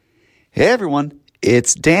Hey everyone,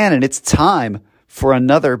 it's Dan, and it's time for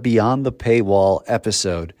another Beyond the Paywall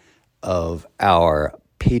episode of our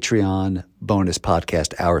Patreon bonus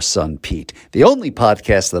podcast, Our Son Pete, the only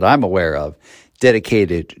podcast that I'm aware of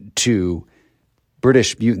dedicated to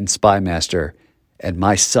British mutant spy master and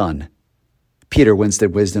my son, Peter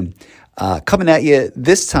Winston Wisdom. Coming at you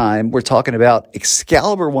this time, we're talking about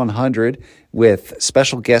Excalibur 100 with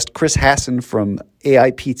special guest Chris Hassan from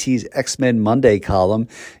AIPT's X-Men Monday column.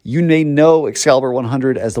 You may know Excalibur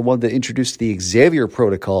 100 as the one that introduced the Xavier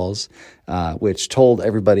protocols, which told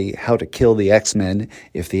everybody how to kill the X-Men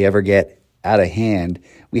if they ever get out of hand.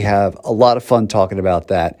 We have a lot of fun talking about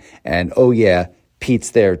that. And oh yeah,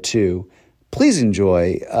 Pete's there too. Please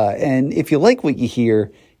enjoy. And if you like what you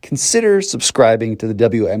hear, consider subscribing to the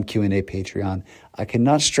WMQ&A Patreon. I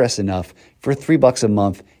cannot stress enough, for $3 a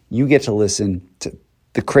month, you get to listen to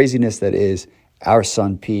the craziness that is Our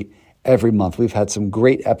Son Pete every month. We've had some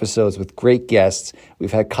great episodes with great guests.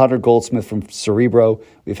 We've had Connor Goldsmith from Cerebro.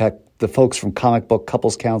 We've had the folks from Comic Book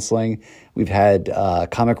Couples Counseling. We've had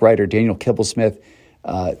comic writer Daniel Kibblesmith,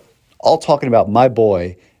 all talking about my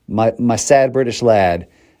boy, my sad British lad,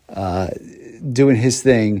 doing his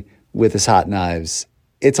thing with his hot knives.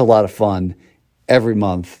 It's a lot of fun every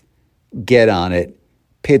month. Get on it.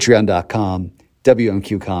 Patreon.com,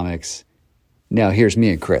 WMQ Comics. Now here's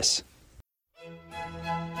me and Chris.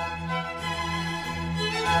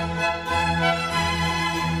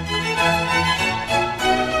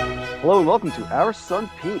 Hello and welcome to Our Son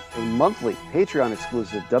Pete, a monthly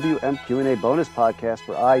Patreon-exclusive WMQ&A bonus podcast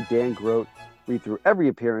where I, Dan Grote, read through every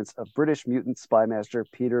appearance of British mutant spy master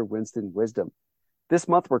Peter Winston Wisdom. This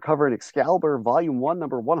month, we're covering Excalibur Volume 1,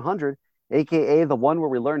 number 100, a.k.a. the one where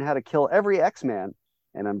we learn how to kill every X-Man,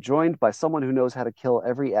 and I'm joined by someone who knows how to kill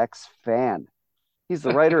every X-fan. He's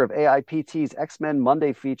the writer of AIPT's X-Men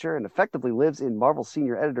Monday feature and effectively lives in Marvel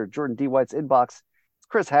senior editor Jordan D. White's inbox. It's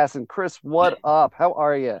Chris Hassan. Chris, what up? How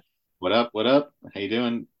are you? What up? What up? How you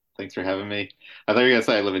doing? Thanks for having me. I thought you were gonna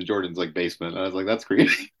say I live in Jordan's basement. I was like, that's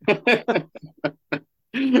creepy.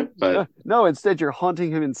 But no, instead you're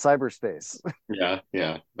haunting him in cyberspace. yeah.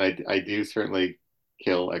 I do certainly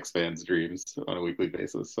kill X-Fans' dreams on a weekly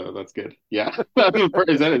basis, so that's good. Yeah.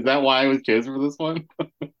 Is that why I was chosen for this one?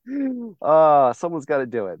 Someone's got to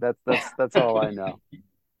do it. That's all I know.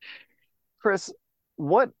 Chris,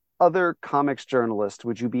 what other comics journalist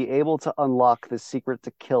would you be able to unlock the secret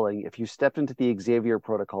to killing if you stepped into the Xavier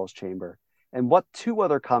Protocols chamber? And what two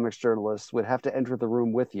other comics journalists would have to enter the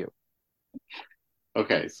room with you?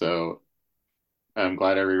 Okay, so I'm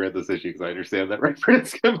glad I reread this issue because I understand that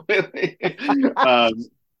reference completely.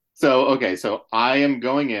 So I am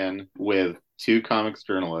going in with two comics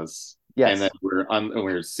journalists, Yes. and then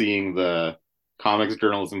we're seeing the comics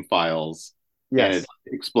journalism files, Yes. and it's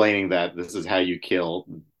explaining that this is how you kill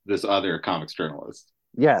this other comics journalist.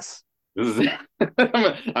 Yes. This is.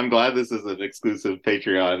 I'm glad this is an exclusive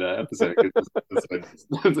Patreon episode.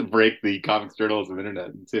 This would break the comics journalism internet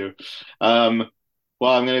in two.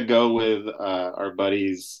 Well, I'm going to go with our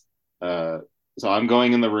buddies. So I'm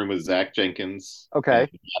going in the room with Zach Jenkins. Okay.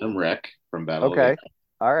 And Adam Reck from Battle. Okay.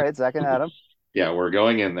 All right, Zach and Adam. Yeah, we're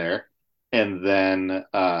going in there, and then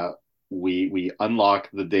we unlock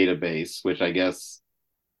the database, which I guess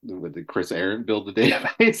did Chris Aaron build the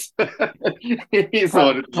database?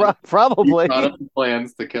 Probably. He thought up the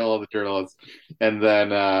plans to kill all the journalists, and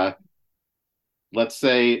then let's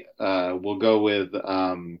say we'll go with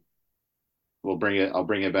I'll bring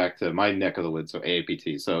it back to my neck of the woods, so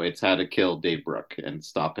AAPT. So it's how to kill Dave Brooke and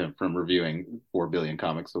stop him from reviewing 4 billion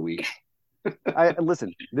comics a week.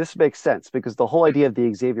 Listen, this makes sense because the whole idea of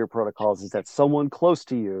the Xavier protocols is that someone close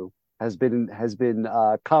to you has been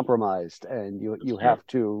compromised, and you have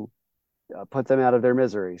to put them out of their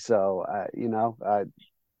misery. So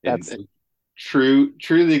that's and true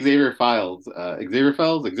to the Xavier files. Xavier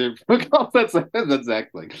protocols. That's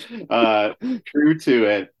exactly true to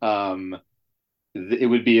it. It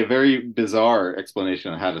would be a very bizarre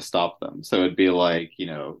explanation on how to stop them. So it'd be like,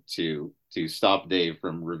 to stop Dave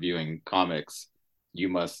from reviewing comics, you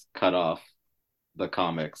must cut off the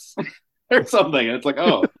comics or something. And it's like,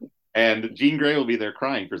 oh, and Jean Grey will be there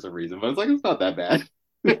crying for some reason, but it's like, it's not that bad.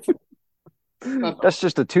 That's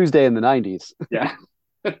just a Tuesday in the 90s. Yeah.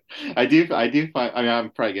 I do find, I'm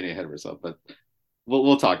probably getting ahead of myself, but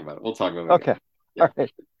we'll talk about it. We'll talk about it. Okay. Yeah. All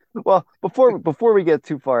right. Well, before we get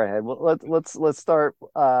too far ahead, let's start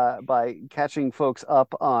by catching folks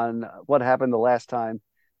up on what happened the last time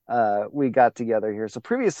we got together here. So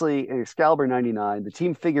previously in Excalibur 99, the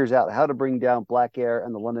team figures out how to bring down Black Air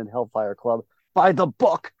and the London Hellfire Club by the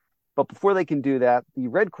book. But before they can do that, the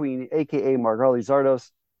Red Queen, aka Margali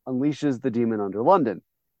Zardos, unleashes the demon under London.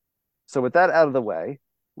 So with that out of the way,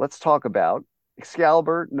 let's talk about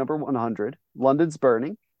Excalibur number 100, London's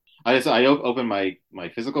Burning. I opened my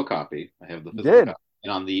physical copy. I have the You physical did. copy,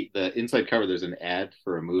 and on the inside cover, there's an ad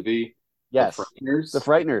for a movie, The Yes. The Frighteners.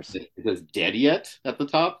 Frighteners. It says "Dead Yet" at the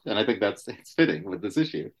top, and I think that's it's fitting with this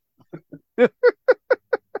issue. And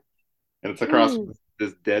it's across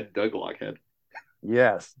this dead Doug Lockhead.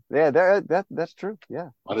 Yes. Yeah, that's true. Yeah,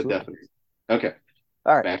 A lot of absolutely. definitely. Okay,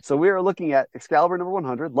 All right. back. So we are looking at Excalibur number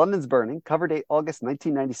 100, London's Burning, cover date August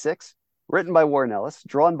 1996, written by Warren Ellis,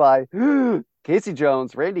 drawn by Casey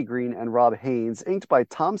Jones, Randy Green, and Rob Haynes, inked by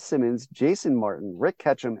Tom Simmons, Jason Martin, Rick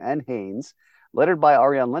Ketchum, and Haynes, lettered by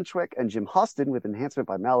Ariane Lenchwick and Jim Hostin with enhancement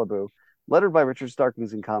by Malibu, lettered by Richard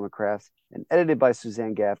Starkings and Comic Crafts, and edited by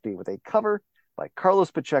Suzanne Gaffney with a cover by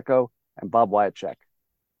Carlos Pacheco and Bob Wyatchek.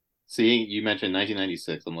 Seeing you mentioned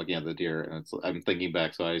 1996, I'm looking at the deer, and I'm thinking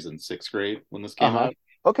back. So I was in sixth grade when this came out,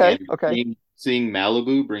 Okay. and seeing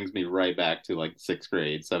Malibu brings me right back to like sixth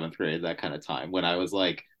grade, seventh grade, that kind of time when I was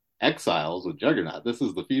like Exiles with Juggernaut. This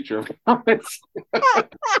is the future of comics.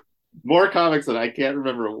 More comics that I can't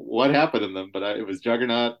remember what happened in them, but it was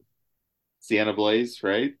Juggernaut, Sienna Blaze,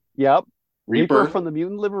 right? Yep. Reaper Reaper. from the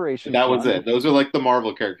Mutant Liberation That was Front. it. Those are like the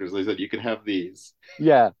Marvel characters. They said you can have these.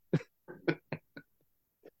 Yeah.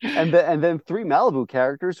 And then three Malibu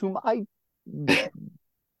characters whom I can't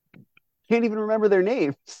even remember their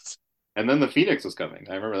names. And then the Phoenix was coming.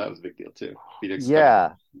 I remember that was a big deal too. Phoenix is coming.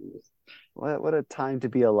 Yeah. What a time to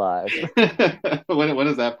be alive. when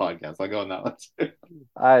is that podcast? I'll go on that one.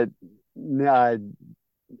 I, I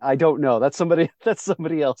I don't know. That's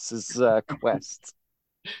somebody else's quest.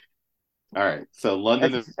 All right. So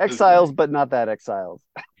London is Exiles, but not that Exiles.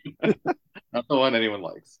 not the one anyone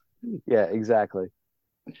likes. Yeah, exactly.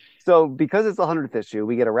 So because it's the 100th issue,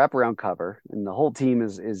 we get a wraparound cover, and the whole team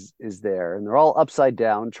is there, and they're all upside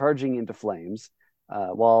down, charging into flames,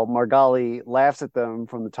 while Margali laughs at them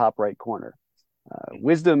from the top right corner.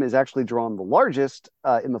 Wisdom is actually drawn the largest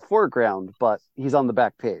in the foreground, but he's on the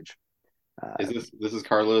back page. Is this is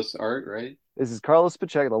Carlos art, right? This is Carlos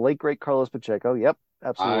Pacheco, the late great Carlos Pacheco. Yep,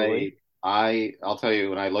 absolutely. I'll tell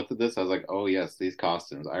you when I looked at this, I was like, oh yes, these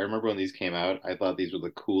costumes. I remember when these came out, I thought these were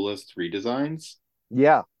the coolest redesigns.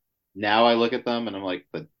 Yeah, Now I look at them and I'm like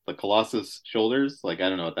the Colossus shoulders, like I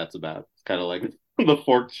don't know what that's about. It's kind of like the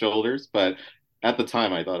forked shoulders, but at the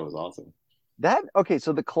time I thought it was awesome. that okay.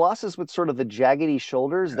 So the Colossus with sort of the jaggedy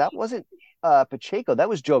shoulders, that wasn't Pacheco. That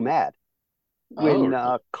was Joe Mad. Oh,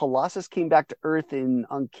 When Colossus came back to Earth in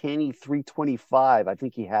Uncanny 325, I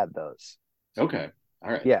think he had those. okay.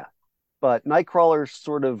 All right. Yeah, but Nightcrawler's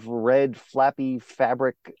sort of red flappy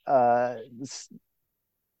fabric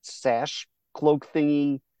sash cloak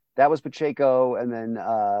thingy, that was Pacheco, and then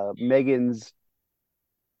Megan's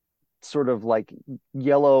sort of like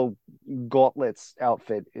yellow gauntlets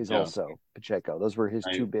outfit is Yeah. also Pacheco. Those were his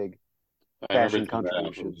two I big I remember fashion seeing that outfit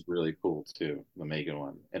contributions. was really cool too, the Megan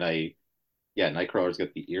one. And yeah, Nightcrawler's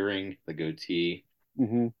got the earring, the goatee,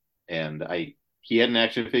 Mm-hmm. and I he had an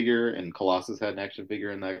action figure, and Colossus had an action figure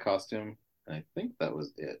in that costume, and I think that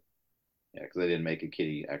was it. Yeah, because I didn't make a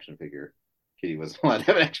Kitty action figure. Kitty wasn't allowed to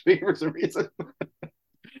have an action figure for some reason. That's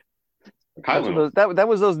what Kylan those that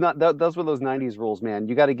was those not that, those were those 90s rules, man.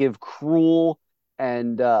 You got to give Cruel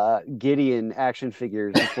and Gideon action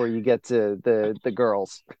figures before you get to the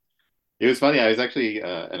girls. It was funny. I was actually,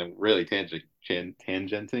 and I'm really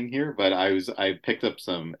tangenting here, but I picked up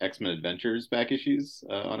some X-Men Adventures back issues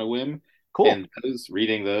on a whim, Cool. and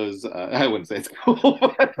reading those, I wouldn't say it's cool.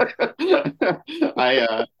 But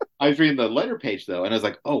I was reading the letter page though, and I was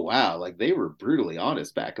like, oh wow, like they were brutally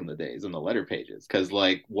honest back in the days in the letter pages, because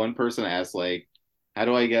like one person asked like, how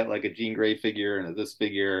do I get like a Jean Grey figure and a this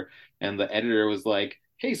figure, and the editor was like,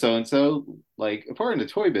 hey, so and so, like according to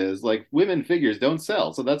Toy Biz, like women figures don't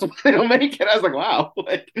sell, so that's why they don't make it. I was like, wow,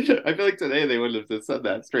 like I feel like today they wouldn't have just said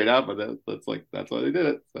that straight out, but that's like that's why they did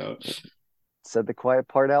it. So Said the quiet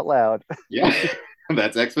part out loud. yeah,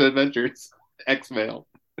 that's X-Men Adventures, X-Mail.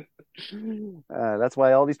 That's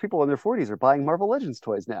why all these people in their 40s are buying Marvel Legends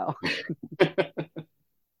toys now.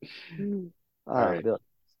 All right. Bill.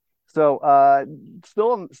 So,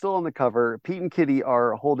 still on the cover, Pete and Kitty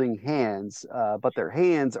are holding hands, but their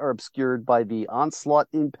hands are obscured by the Onslaught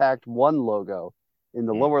Impact One logo in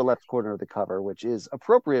the lower left corner of the cover, which is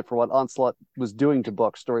appropriate for what Onslaught was doing to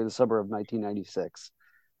books during the summer of 1996.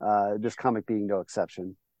 This comic being no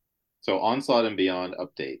exception. So Onslaught and Beyond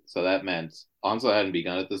update. So that meant Onslaught hadn't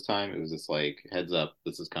begun at this time. It was just like heads up,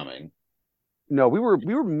 this is coming. No, we were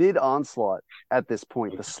mid Onslaught at this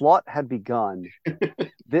point. The slot had begun.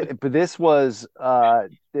 But this was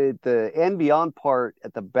the and beyond part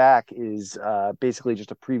at the back is basically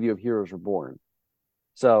just a preview of Heroes Reborn.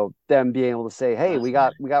 So them being able to say, "Hey,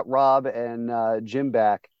 That's we got Rob and Jim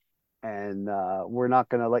back, and we're not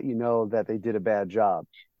going to let you know that they did a bad job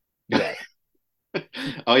yet."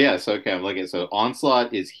 Oh yeah, so okay, I'm looking. So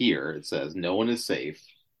Onslaught is here. It says no one is safe.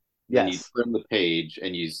 Then you Yes, trim the page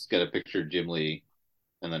and you get a picture of Jim Lee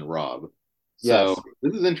and then Rob. So yes,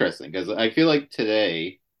 this is interesting because I feel like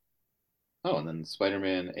today. Oh, and then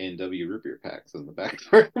Spider-Man A&W root beer packs in the back.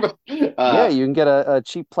 yeah. uh, You can get a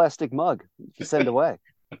cheap plastic mug to send away.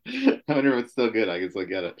 I wonder if it's still good. I guess I'll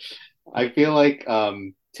get it. I feel like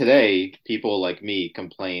today people like me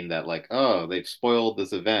complain that like, oh, they've spoiled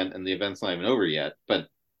this event and the event's not even over yet. But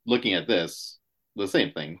looking at this, the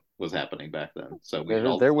same thing was happening back then. So we had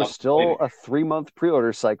all this There was stuff still waiting. a 3 month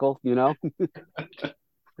pre-order cycle.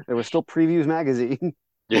 There was still Previews magazine.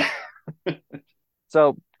 Yeah.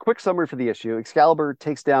 So, quick summary for the issue: Excalibur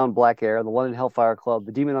takes down Black Air, the London Hellfire Club,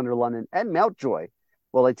 the Demon Under London, and Mountjoy,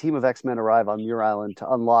 while a team of X-Men arrive on Muir Island to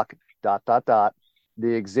unlock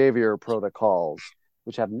the Xavier protocols,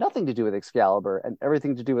 which have nothing to do with Excalibur and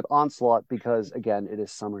everything to do with Onslaught because, again, it is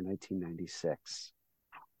summer 1996.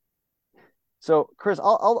 So, Chris,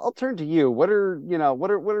 I'll turn to you. What are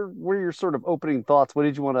your sort of opening thoughts? What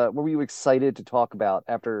were you excited to talk about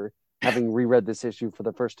after having reread this issue for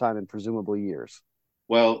the first time in presumably years?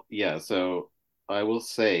 Well, yeah, so I will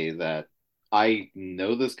say that I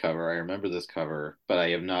know this cover, I remember this cover, but I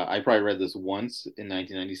have not, I probably read this once in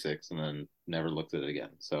 1996 and then never looked at it again.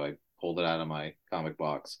 So I pulled it out of my comic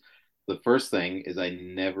box. The first thing is I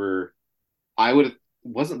would have,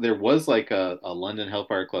 wasn't, there was like a London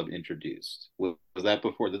Hellfire Club introduced. Was that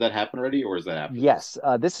before? Did that happen already or is that after this? Yes,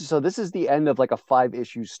 this is the end of like a 5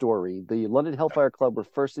 issue story. The London Hellfire Club were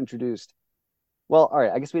first introduced. Well, all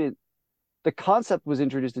right, I guess we didn't. The concept was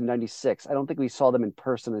introduced in '96. I don't think we saw them in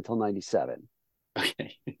person until '97,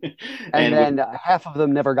 Okay. and And with, then half of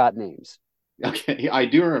them never got names. okay, I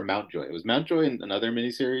do remember Mountjoy. Was Mountjoy in another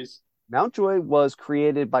miniseries? Mountjoy was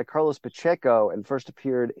created by Carlos Pacheco and first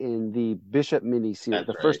appeared in the Bishop miniseries, That's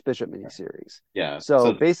the right. first Bishop miniseries. Yeah. So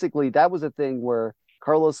So basically, that was a thing where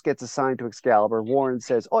Carlos gets assigned to Excalibur. Warren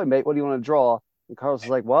says, "Oh, mate, what do you want to draw?" And Carlos is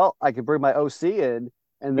like, "Well, I could bring my OC in."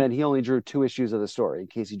 And then he only drew 2 issues of the story.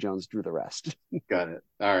 Casey Jones drew the rest. got it.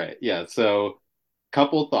 All right. Yeah. So,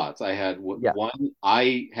 couple thoughts. I had Yeah. one.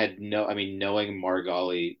 I had no. I mean, knowing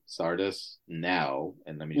Margali Sardis now,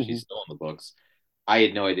 and I mean, Hmm. she's still in the books. I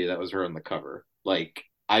had no idea that was her on the cover. Like,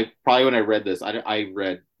 I probably when I read this, I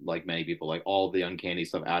read like many people, like all the uncanny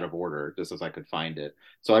stuff out of order, just as I could find it.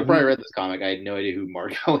 So I Hmm. probably read this comic. I had no idea who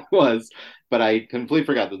Margali was, but I completely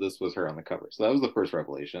forgot that this was her on the cover. So that was the first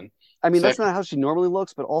revelation. I mean, that's Second, not how she normally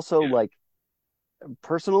looks, but also, yeah, like,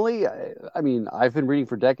 personally, I mean, I've been reading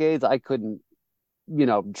for decades. I couldn't,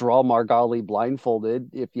 draw Margali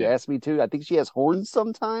blindfolded if you yeah. asked me to. I think she has horns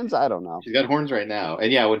sometimes. I don't know. She's got horns right now.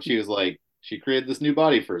 And yeah, when she was like, she created this new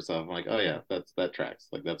body for herself. I'm like, oh yeah, that tracks.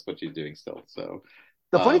 Like that's what she's doing still. So,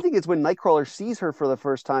 The funny um, thing is, when Nightcrawler sees her for the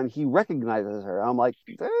first time, he recognizes her. I'm like,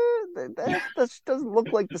 that doesn't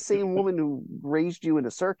look like the same woman who raised you in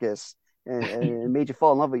a circus and made you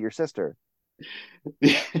fall in love with your sister.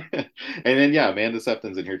 and then yeah, Amanda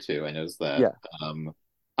Sefton's in here too. I noticed that. Yeah. Um,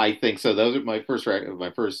 I think so. Those are my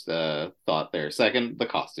first thought there. Second, the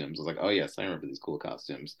costumes. I was like, oh yes, I remember these cool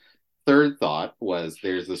costumes. Third thought was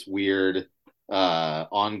there's this weird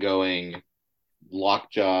ongoing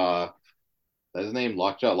Lockjaw. That's his name,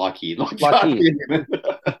 Lockjaw, Lockheed, Lockjaw. Lockheed.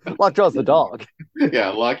 Lockjaw's the dog. Yeah,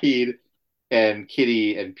 Lockheed and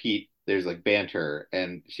Kitty and Pete, there's like banter,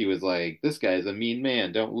 and she was like, "This guy's a mean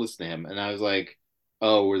man. Don't listen to him." And I was like,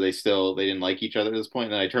 "Oh, were they still? They didn't like each other at this point?"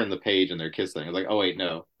 And then I turned the page and they're kissing. I was like, "Oh wait,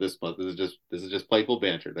 no. This is just playful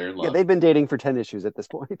banter. They're in Yeah, love." they've been dating for 10 issues at this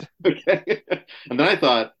point. Okay. And then I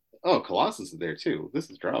thought, "Oh, Colossus is there too. This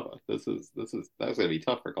is drama. That was gonna be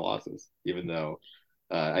tough for Colossus, even though."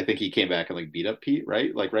 I think he came back and like beat up Pete,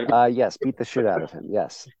 right? Like right. Yes, beat the shit out of him.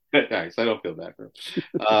 Yes. All right, so I don't feel bad for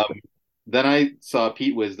him. Then I saw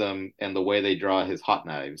Pete Wisdom and the way they draw his hot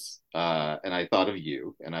knives, and I thought of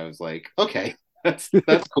you, and I was like, okay, that's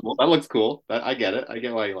cool. That looks cool. I get it. I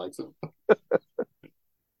get why he likes him.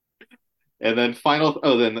 And then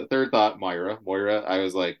then the third thought, Moira. I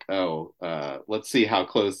was like, oh, let's see how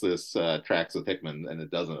close this tracks with Hickman, and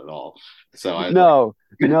it doesn't at all. So I was like, No,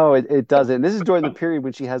 no, it doesn't. This is during the period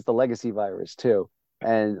when she has the legacy virus too.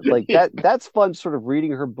 And like that's fun sort of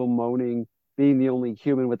reading her bemoaning being the only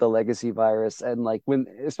human with the legacy virus. And like when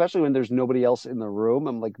especially when there's nobody else in the room,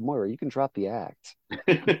 I'm like, Moira, you can drop the act.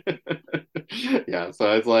 yeah.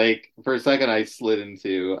 So it's like for a second I slid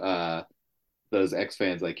into those X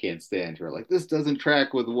fans I can't stand who are like, this doesn't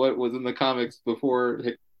track with what was in the comics before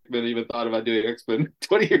Hickman even thought about doing X Men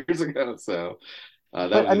 20 years ago. So That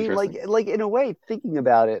But was I mean, interesting. like in a way, thinking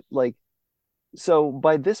about it, like so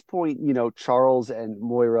by this point, Charles and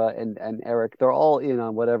Moira and Eric, they're all in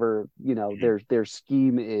on whatever, Mhm. their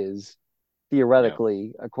scheme is Yeah.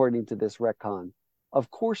 theoretically, according to this retcon. Of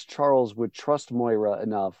course, Charles would trust Moira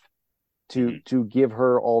enough Mhm. to give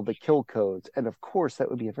her all the kill codes, and of course, that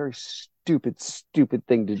would be a very stupid, stupid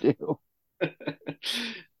thing to do.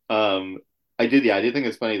 Um, I did think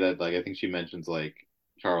it's funny that like I think she mentions like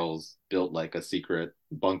Charles built like a secret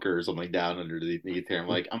bunker or something down underneath here. I'm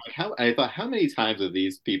like, how I thought how many times have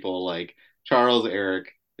these people like Charles,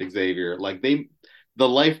 Eric, Xavier, like the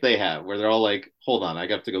life they have where they're all like, hold on, I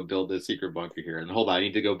got to go build this secret bunker here, and hold on, I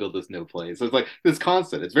need to go build this no place. So it's like it's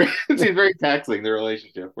constant. It's very it seems very taxing the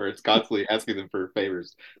relationship where it's constantly asking them for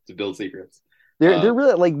favors to build secrets. They're Um,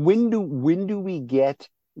 really like when do we get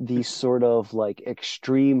these sort of like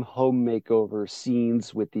extreme home makeover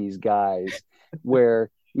scenes with these guys where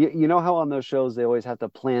you know how on those shows they always have to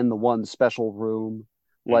plan the one special room,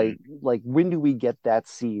 mhm. like when do we get that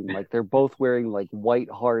scene, like they're both wearing like white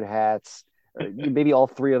hard hats, or maybe all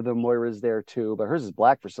three of them, Moira's there too, but hers is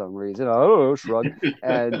black for some reason, I don't know, shrug.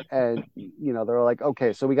 And they're like,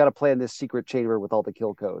 okay, so we got to plan this secret chamber with all the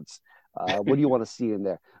kill codes. What do you want to see in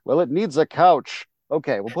there? Well, it needs a couch.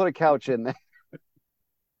 Okay, we'll put a couch in there.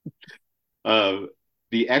 Uh,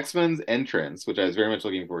 the X-Men's entrance, which I was very much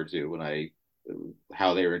looking forward to when I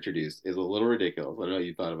how they were introduced, is a little ridiculous. I don't know if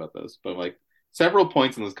you thought about this, but like several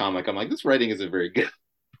points in this comic, I'm like, this writing isn't very good.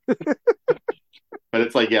 But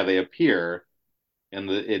it's like, yeah, they appear, and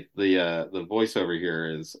the voiceover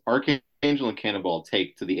here is Archangel and Cannonball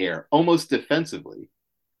take to the air almost defensively.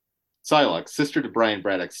 Psylocke, sister to Brian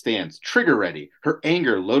Braddock, stands trigger ready, her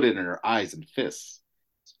anger loaded in her eyes and fists.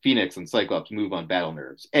 Phoenix and Cyclops move on battle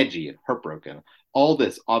nerves, edgy and heartbroken. All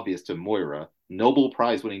this obvious to Moira, Nobel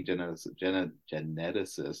Prize winning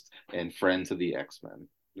geneticist and friend to the X Men.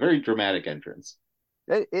 Very dramatic entrance.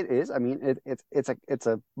 It is. I mean, it's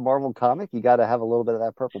a Marvel comic. You got to have a little bit of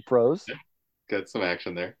that purple prose. Yeah, got some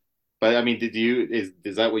action there. But I mean,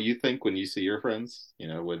 is that what you think when you see your friends?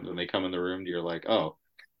 When they come in the room, you're like, oh,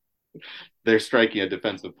 they're striking a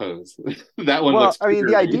defensive pose. That one Well, looks I mean,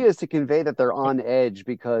 the triggery. idea is to convey that they're on edge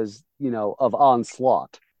because, of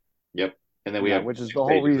onslaught, Yep. And then we have which is the two whole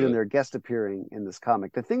pages of reason it. they're guest appearing in this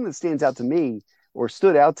comic. The thing that stands out to me or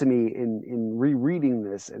stood out to me in rereading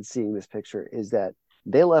this and seeing this picture is that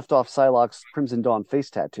they left off Psylocke's Crimson Dawn face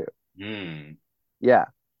tattoo. Hmm. Yeah.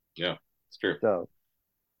 Yeah, it's true. So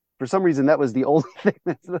for some reason, that was the only thing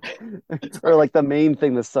It's or hard. like the main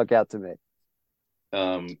thing that stuck out to me.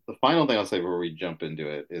 The final thing I'll say before we jump into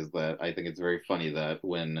it is that I think it's very funny that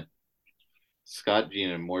when Scott,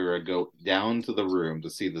 Jean, and Moira go down to the room to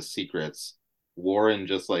see the secrets, Warren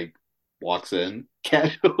just like walks in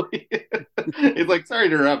casually. It's like sorry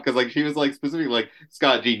to interrupt because like she was like specifically like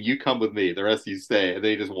Scott, Jean, you come with me, the rest of you stay, and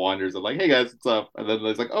then he just wanders and like, hey guys, what's up? And then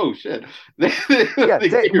it's like, oh shit, Yeah,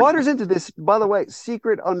 they wanders into this, by the way,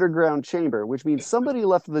 secret underground chamber, which means somebody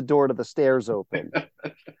left the door to the stairs open.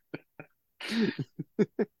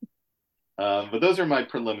 but those are my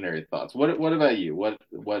preliminary thoughts. What about you? What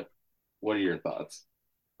are your thoughts?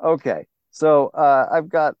 Okay, so I've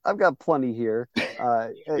got plenty here,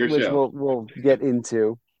 Your which show. we'll get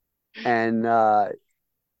into, and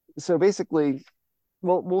so basically,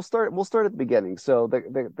 we'll start at the beginning. So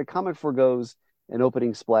the comic forgoes an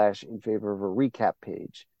opening splash in favor of a recap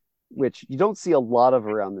page, which you don't see a lot of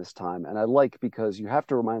around this time, and I like because you have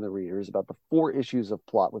to remind the readers about the 4 issues of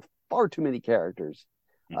plot with far too many characters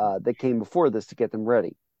Mhm. that came before this to get them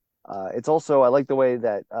ready. It's also I like the way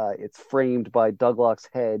that it's framed by Douglock's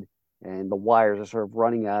head, and the wires are sort of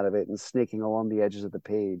running out of it and snaking along the edges of the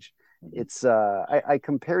page. Mhm. I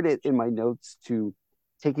compared it in my notes to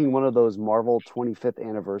taking one of those Marvel 25th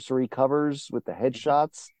anniversary covers with the Mhm.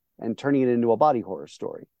 headshots and turning it into a body horror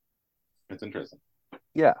story. That's interesting.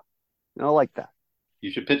 Yeah, and I like that.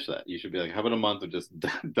 You should pitch that. You should be like, how about a month of just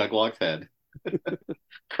Doug Locke's head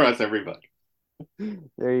across everybody?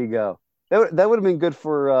 There you go. That would have been good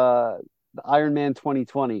for the Iron Man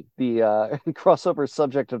 2020, the crossover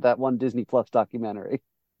subject of that one Disney Plus documentary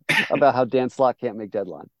about how Dan Slott can't make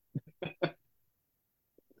deadline.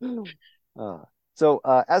 Uh, so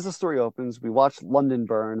as the story opens, we watch London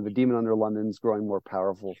burn. The demon under London's growing more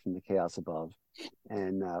powerful from the chaos above.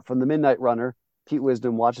 And from the Midnight Runner, Pete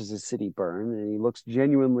Wisdom watches his city burn, and he looks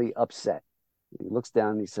genuinely upset. He looks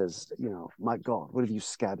down and he says, my God, what have you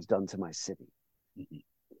scabs done to my city? Mhm.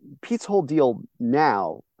 Pete's whole deal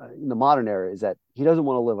now in the modern era is that he doesn't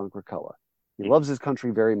want to live on Krakoa. He loves Mhm. his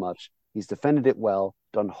country very much. He's defended it well,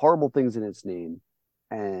 done horrible things in its name.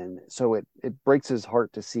 And so it breaks his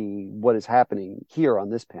heart to see what is happening here on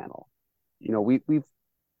this panel. You know,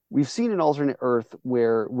 we've seen an alternate Earth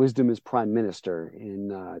where Wisdom is prime minister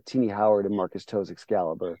in Teenie Howard and Marcus Toe's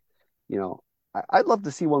Excalibur. You know, I'd love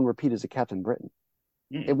to see one repeat as a Captain Britain.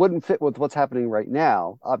 It Hmm. wouldn't fit with what's happening right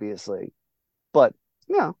now, obviously, but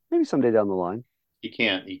yeah, maybe someday down the line. He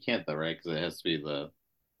can't though, right? Because it has to be the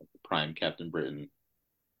prime Captain Britain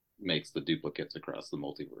makes the duplicates across the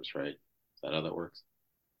multiverse, right? Is that how that works?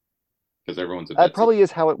 Because everyone's a That Betsy. probably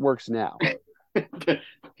is how it works now.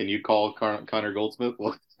 Can you call Connor Goldsmith?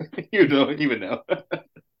 Well, you don't even know.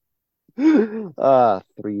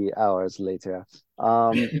 3 hours later.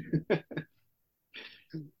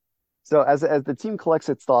 So as the team collects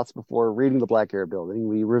its thoughts before raiding the Black Air building,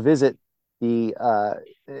 we revisit the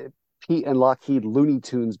Pete and Lockheed Looney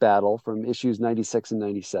Tunes battle from issues 96 and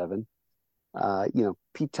 97. You know,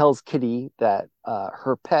 Pete tells Kitty that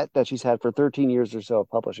her pet that she's had for 13 years or so of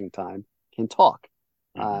publishing time can talk.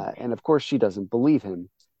 Hmm. And of course she doesn't believe him.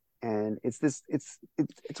 And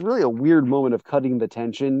it's really a weird moment of cutting the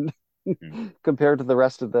tension compared to the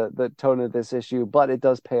rest of the tone of this issue, but it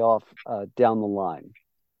does pay off down the line.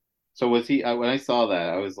 So was he? When I saw that,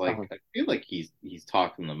 I was like, Uh-huh. I feel like he's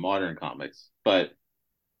talked in the modern comics, but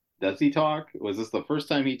does he talk? Was this the first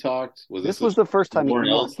time he talked? Was this This a was the first time Warren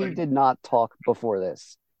Ellis Lockheed thing? did not talk before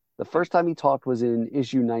this. The first time he talked was in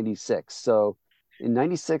issue 96. So in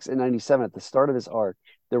 96 and 97, at the start of this arc,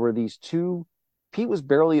 there were these two, Pete was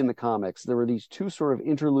barely in the comics. There were these two sort of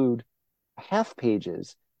interlude half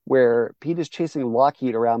pages where Pete is chasing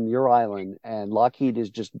Lockheed around Muir Island and Lockheed is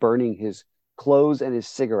just burning his clothes and his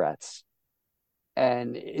cigarettes.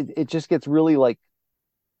 And it just gets really like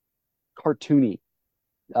cartoony,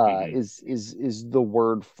 Hmm. is the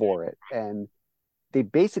word for it. And they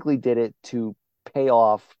basically did it to pay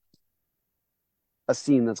off a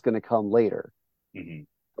scene that's going to come later. Hmm.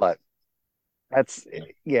 But that's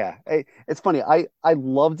yeah, it's funny. I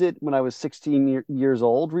loved it when I was 16 years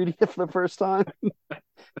old reading it for the first time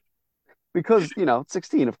because, you know,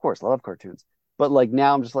 16, of course, I love cartoons. But like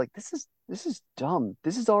now I'm just like this is dumb.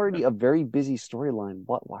 This is already a very busy storyline.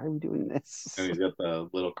 What why are we doing And this? he's got the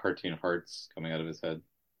little cartoon hearts coming out of his head.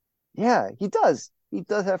 Yeah, he does. He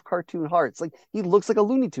does have cartoon hearts. Like he looks like a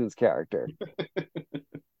Looney Tunes character.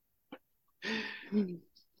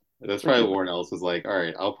 That's Like probably Warren Ellis is like, all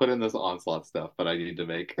right, I'll put in this onslaught stuff, but I need to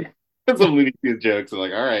make some Looney Tunes jokes. I'm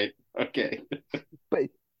like, all right, okay. but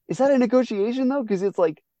is that a negotiation though? Because it's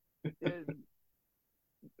like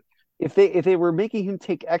if they were making him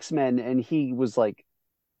take X-Men and he was like,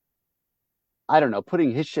 I don't know, putting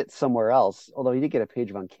his shit somewhere else, although he did get a page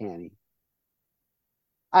of Uncanny.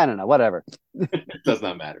 I don't know, whatever. It does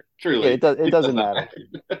not matter. Yeah, Truly, it it does doesn't not matter. matter.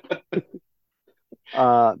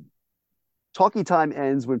 Uh Talkie time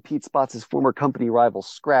ends when Pete spots his former company rival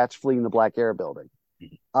Scratch fleeing the Black Air building.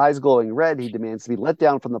 Eyes glowing red, he demands to be let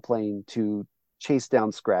down from the plane to chase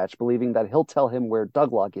down Scratch, believing that he'll tell him where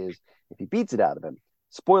Douglock is if he beats it out of him.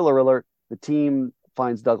 Spoiler alert, the team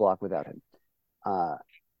finds Douglock without him. Uh,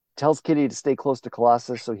 Tells Kitty to stay close to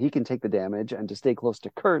Colossus so he can take the damage and to stay close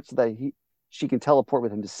to Kurt so that she can teleport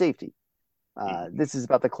with him to safety. This is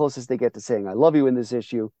about the closest they get to saying "I love you" in this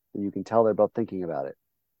issue, and you can tell they're both thinking about it.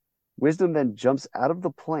 Wisdom then jumps out of the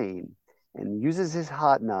plane and uses his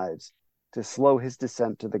hot knives to slow his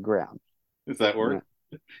descent to the ground. Does that Now, work?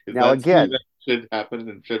 Is now that something again, that should happen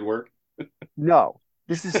and should work? no,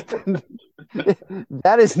 this is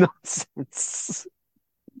that is nonsense.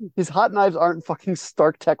 His hot knives aren't fucking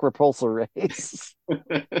Stark Tech repulsor rays.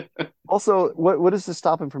 Also, what does to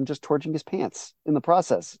stop him from just torching his pants in the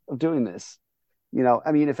process of doing this? You know,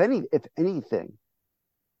 I mean, if anything,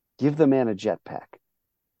 give the man a jetpack.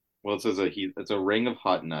 Well, it says it's a ring of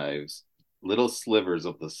hot knives, little slivers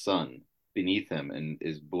of the sun beneath him, and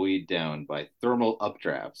is buoyed down by thermal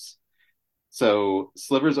updrafts. So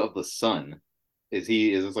slivers of the sun. Is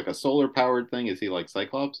this like a solar powered thing? Is he like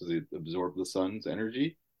Cyclops? Does he absorb the sun's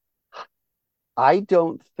energy? I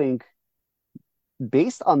don't think,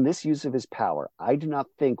 based on this use of his power, I do not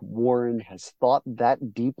think Warren has thought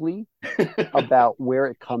that deeply about where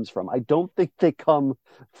it comes from. I don't think they come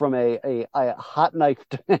from a hot knife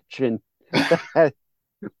dimension that has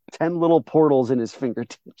 10 little portals in his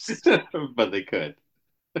fingertips. But they could.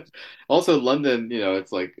 Also, London,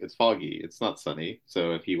 it's like it's foggy. It's not sunny.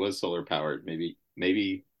 So if he was solar powered,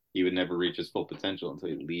 maybe he would never reach his full potential until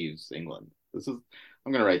he leaves England.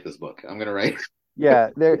 I'm gonna write this book. I'm gonna write Yeah,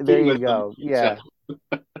 there Key you Wisdom. go. Yeah,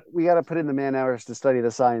 we got to put in the man hours to study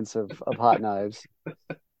the science of hot knives.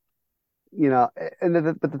 You know, and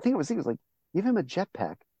but the thing I was thinking was like, give him a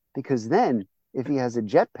jetpack because then if he has a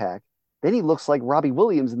jetpack, then he looks like Robbie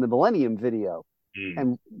Williams in the Millennium video. Mm.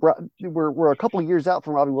 And we're a couple of years out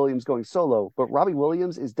from Robbie Williams going solo, but Robbie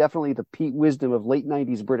Williams is definitely the Pete Wisdom of late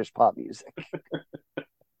 '90s British pop music.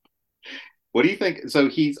 What do you think? So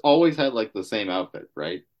he's always had like the same outfit,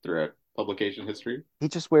 right? Throughout publication history. He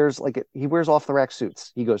just wears he wears off the rack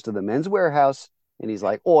suits. He goes to the men's warehouse and he's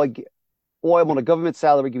like, "Oh, I'm on a government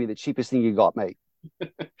salary. Give me the cheapest thing you got, mate."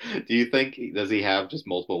 Do you think does he have just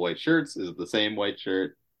multiple white shirts? Is it the same white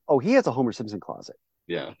shirt? Oh, he has a Homer Simpson closet.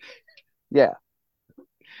 Yeah. Yeah,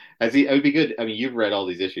 Has he? It would be good. I mean, you've read all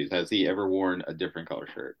these issues. Has he ever worn a different color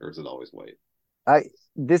shirt, or is it always white? I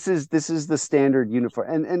this is the standard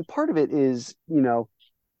uniform, and part of it is these are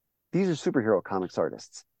superhero comics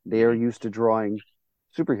artists. They are Hmm. used to drawing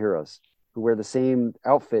superheroes who wear the same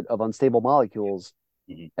outfit of unstable molecules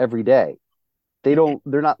Hmm. every day.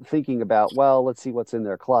 They're not thinking about, well, let's see what's in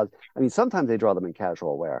their closet. I mean, sometimes they draw them in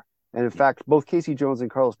casual wear. And in fact, both Casey Jones and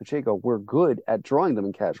Carlos Pacheco were good at drawing them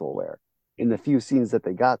in casual wear in the few scenes that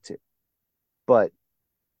they got to. But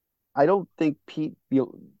I don't think the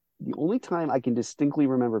only time I can distinctly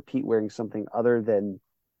remember Pete wearing something other than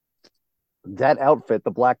that outfit, the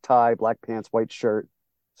black tie, black pants, white shirt,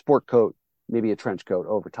 sport coat, maybe a trench coat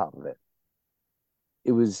over top of it.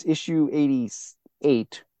 It was issue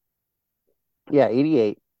 88. Yeah,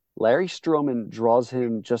 88. Larry Stroman draws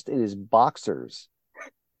him just in his boxers,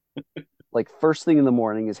 like first thing in the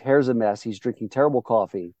morning. His hair's a mess. He's drinking terrible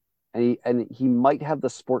coffee, and he might have the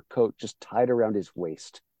sport coat just tied around his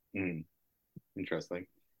waist. Mm. Interesting.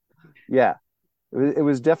 Yeah, it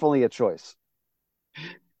was definitely a choice.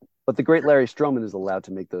 But the great Larry Stroman is allowed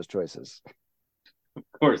to make those choices. Of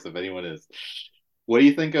course, if anyone is. What do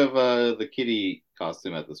you think of the kitty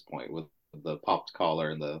costume at this point with the popped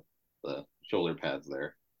collar and the shoulder pads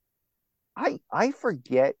there? I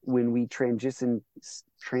forget when we transitioned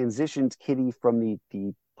Kitty from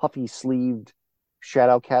the puffy sleeved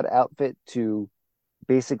Shadow Cat outfit to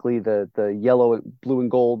basically the yellow, blue,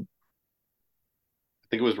 and gold I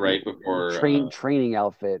think it was right before training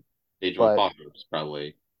outfit. Age of But Apocalypse,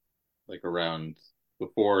 probably like around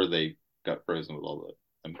before they got frozen with all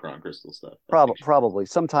the Emcron crystal stuff. I think. probably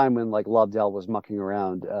sometime when like Lobdell was mucking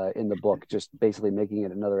around in the book, just basically making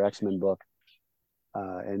it another X-Men book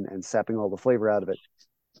and sapping all the flavor out of it.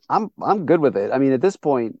 I'm good with it. I mean, at this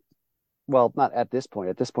point, well, not at this point.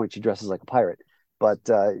 At this point, she dresses like a pirate. But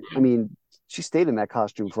I mean, she stayed in that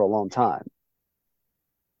costume for a long time.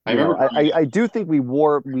 I remember I do think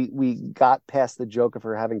we got past the joke of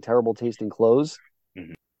her having terrible taste in clothes.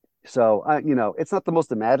 Mhm. So it's not the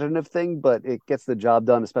most imaginative thing, but it gets the job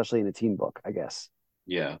done, especially in a teen book, I guess.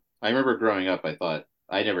 Yeah, I remember growing up.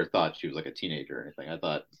 I never thought she was like a teenager or anything. I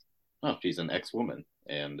thought, oh, she's an ex-woman,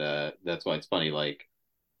 and that's why it's funny. Like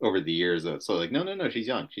over the years, so like, no, no, no, she's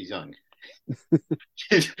young. She's young.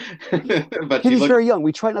 But Kitty's very young.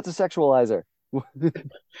 We try not to sexualize her.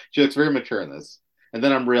 she looks very mature in this. And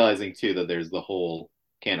then I'm realizing too that there's the whole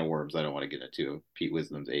can of worms I don't want to get into of Pete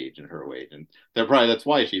Wisdom's age and her age, and that's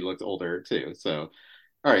why she looks older too. So,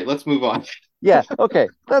 all right, let's move on. Yeah, okay,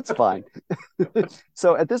 that's fine.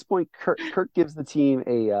 So at this point, Kurt gives the team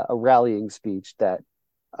a rallying speech that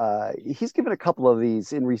he's given a couple of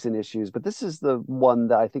these in recent issues, but this is the one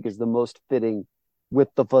that I think is the most fitting with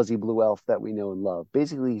the fuzzy blue elf that we know and love.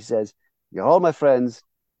 Basically, he says, "You're all my friends,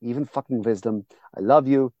 even fucking Wisdom. I love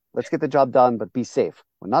you. Let's get the job done, but be safe.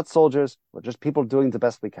 We're not soldiers. We're just people doing the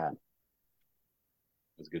best we can."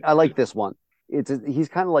 That's good. I like Good. this one. He's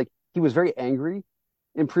kind of like he was very angry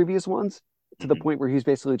in previous ones to the Mhm. point where he's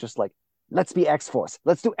basically just like, "Let's be X Force.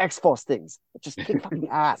 Let's do X Force things. Just kick fucking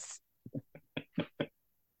ass."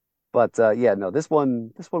 But yeah, no, this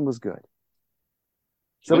one was good.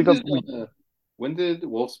 So we When go did when did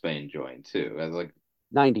Wolfsbane join too? I was like,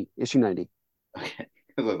 90, issue 90. okay,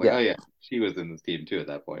 because I was like, Yeah, oh yeah, she was in this team too at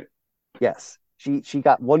that point. yes. She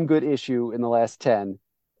got one good issue in the last 10,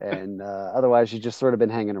 and otherwise she's just sort of been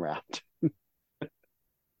hanging around.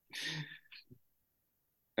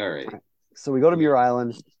 All right. So we go to Muir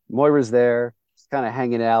Island. Moira's there, kind of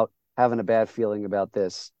hanging out, having a bad feeling about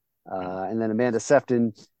this. And then Amanda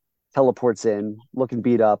Sefton teleports in, looking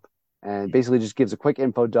beat up, and basically just gives a quick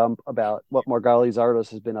info dump about what Margali Zardos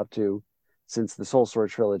has been up to since the Soul Sword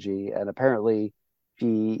trilogy. And apparently,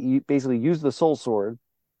 she basically used the Soul Sword,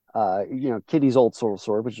 Kitty's old Soul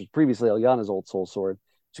Sword, which was previously Eliana's old Soul Sword,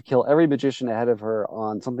 to kill every magician ahead of her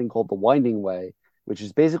on something called the Winding Way, which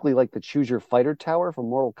is basically like the Choose Your Fighter Tower from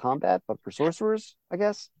Mortal Kombat, but for sorcerers, I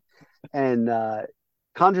guess. And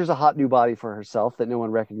conjures a hot new body for herself that no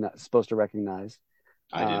one supposed to recognize.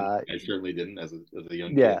 I didn't. I certainly didn't as a young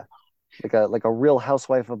kid. Yeah, like a real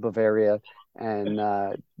housewife of Bavaria,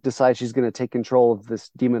 and decides she's going to take control of this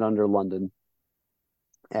demon under London.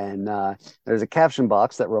 And there's a caption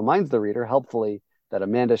box that reminds the reader, helpfully, that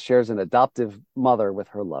Amanda shares an adoptive mother with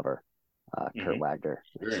her lover, Kurt Hmm. Wagner,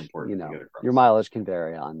 Very which, important to get your across. mileage can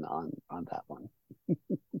vary on that one.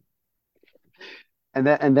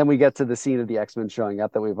 And then we get to the scene of the X-Men showing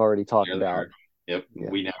up that we've already talked There they about. are. Yep, Yeah.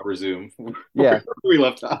 we now resume where Yeah. we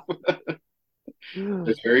left off.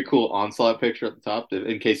 There's a very cool onslaught picture at the top,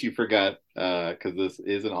 in case you forgot, because this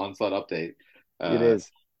is an onslaught update. It Uh, is.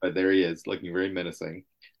 but there he is, looking very menacing.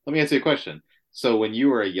 Let me ask you a question. So, when you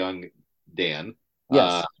were a young Dan, uh,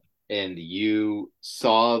 Yes. and you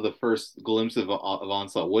saw the first glimpse of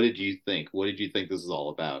onslaught, what did you think? What did you think this was all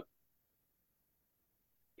about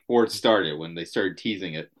before it started? When they started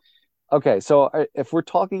teasing it? Okay, so if we're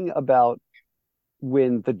talking about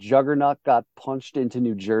when the Juggernaut got punched into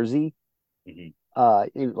New Jersey, Hmm.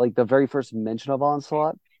 in like the very first mention of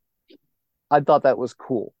Onslaught, I thought that was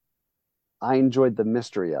cool. I enjoyed the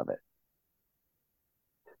mystery of it.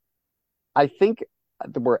 I think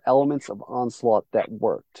there were elements of Onslaught that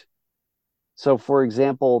worked. So, for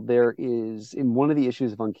example, there is in one of the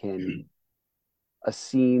issues of Uncanny a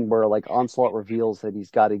scene where like Onslaught reveals that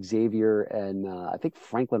he's got Xavier and I think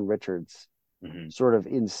Franklin Richards Hmm. sort of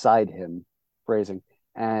inside him, phrasing,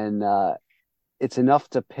 and it's enough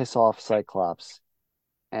to piss off Cyclops.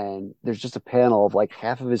 And there's just a panel of like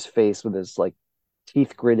half of his face with his like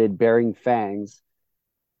teeth gritted, bearing fangs.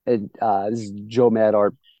 And this is Joe Mad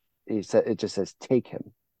Art. He said it just says take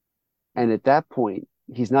him. And at that point,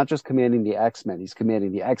 he's not just commanding the X-Men, he's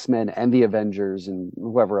commanding the X-Men and the Avengers and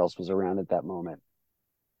whoever else was around at that moment.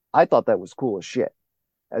 I thought that was cool as shit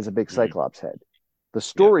as a big Hmm. Cyclops head. The Yeah.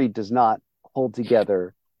 story does not hold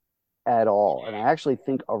together at all. And I actually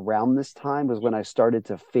think around this time was when I started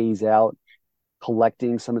to phase out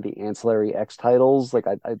collecting some of the ancillary X titles. Like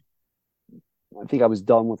I think I was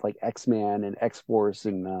done with like X-Man and X-Force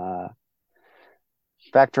and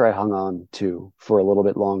Factor I hung on to for a little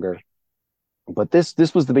bit longer. But this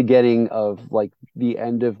was the beginning of like the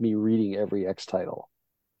end of me reading every X title.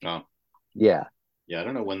 Oh, Yeah. yeah. I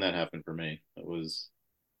don't know when that happened for me. It was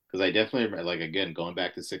because I definitely remember, like, again, going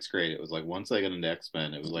back to sixth grade. It was like once I got into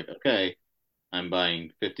X-Men, it was like, okay, I'm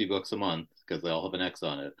buying 50 books a month because they all have an X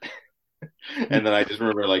on it. And then I just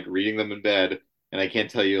remember like reading them in bed, and I can't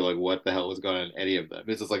tell you like what the hell was going on in any of them.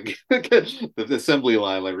 It's just like the assembly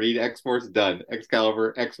line, like read X Force, done,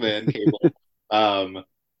 Excalibur, X-Men, Cable. Um,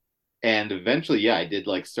 and eventually, yeah, I did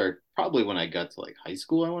like start probably when I got to like high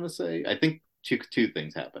school, I want to say. I think two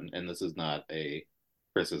things happened, and this is not a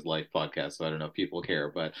Chris's life podcast, so I don't know if people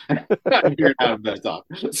care, but I figured out I'm gonna talk.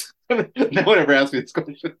 No one ever asked me this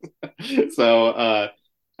question. So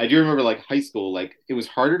I do remember like high school, like it was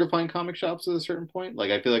harder to find comic shops at a certain point. Like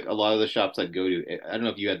I feel like a lot of the shops I'd go to, I don't know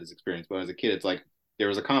if you had this experience, but when I was a kid, it's like there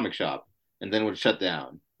was a comic shop and then it would shut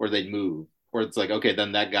down or they'd move. Or it's like, okay,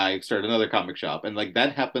 then that guy started another comic shop. And like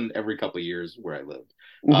that happened every couple of years where I lived.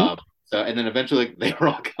 Hmm. So and then eventually they were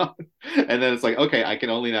all gone. And then it's like, okay, I can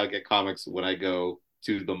only now get comics when I go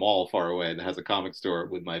to the mall far away that has a comic store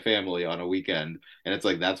with my family on a weekend. And it's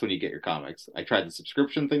like that's when you get your comics. I tried the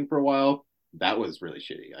subscription thing for a while. That was really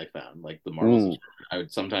shitty. I found like the Marvel Mm. subscription. I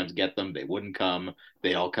would sometimes get them, they wouldn't come.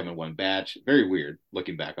 They'd all come in one batch. Very weird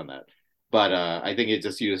looking back on that. But I think it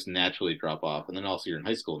just you just naturally drop off, and then also you're in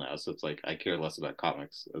high school now, so it's like I care less about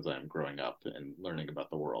comics as I'm growing up and learning about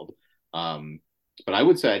the world. Um, but I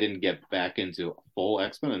would say I didn't get back into full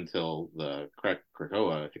X-Men until the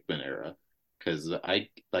Krakoa Hickman era, because I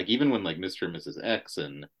like even when like Mr. and Mrs. X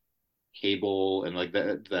and Cable and like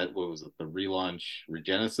that what was it, the relaunch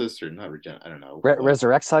Regenesis or not Regen, I don't know.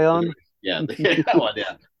 Resurrection. Yeah, that one,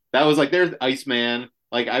 yeah. That was like there's Iceman.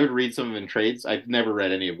 Like I would read some of them in trades. I've never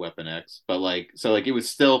read any of Weapon X, but like so like it was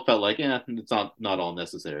still felt like yeah, it's not all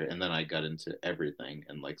necessary. And then I got into everything,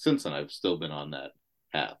 and like since then I've still been on that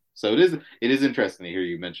path. So it is interesting to hear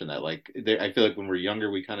you mention that. Like there, I feel like when we're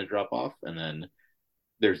younger we kind of drop off, and then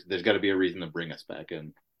there's got to be a reason to bring us back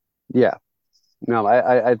in. Yeah. No,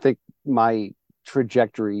 I think my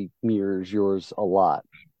trajectory mirrors yours a lot.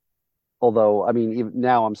 Although, I mean, even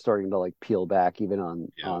now I'm starting to like peel back even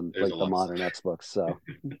Yeah, on there's a like the lot of modern X books. So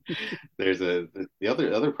there's a the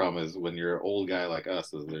other problem is when you're an old guy like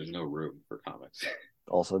us is there's no room for comics.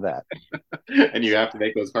 also that. And you have to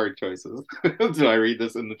make those hard choices. Do I read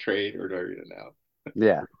this in the trade or do I read it now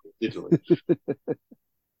Yeah. digitally?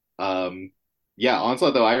 Um, yeah,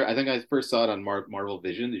 Onslaught though I think I first saw it on Marvel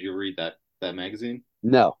Vision. Did you read that magazine?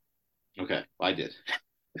 No. Okay, I did.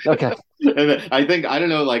 Okay. And then I think I don't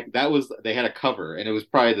know, like that was they had a cover, and it was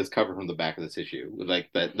probably this cover from the back of this issue with like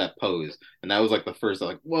that pose, and that was like the first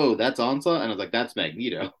like, whoa, that's Onslaught, and I was like, that's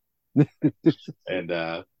Magneto, and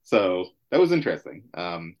So that was interesting.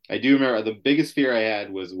 I do remember the biggest fear I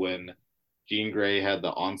had was when Jean Grey had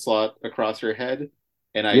the onslaught across her head,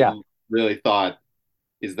 and I Yeah, really thought,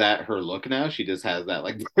 is that her look now? She just has that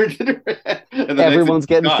like bird in her head, and the next thing everyone's she's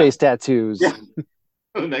getting gone. face tattoos. Yeah,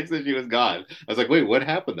 the next thing she was gone. I was like, wait, what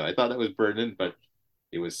happened though? I thought that was burned in, but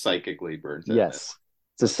it was psychically burnt in. Yes,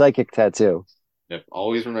 it's a But psychic tattoo. yep,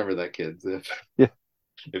 always remember that, kids. Yeah,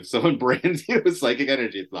 If someone brands you with psychic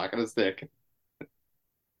energy, it's not going to stick.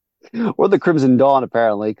 or the Crimson Dawn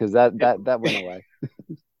apparently, because that went away.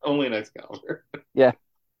 Only an Excalibur. Yeah.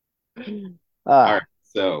 All right, Ah,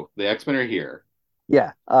 so the X-Men are here.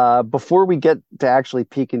 yeah. Before we get to actually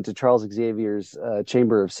peek into Charles Xavier's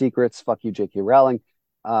Chamber of Secrets, fuck you, J.K. Rowling.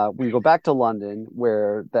 We go back to London,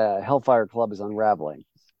 where the Hellfire Club is unraveling.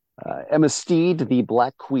 Emma Steed, the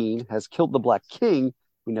Black Queen, has killed the Black King,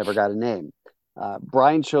 who never got a name.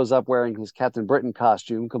 Brian shows up wearing his Captain Britain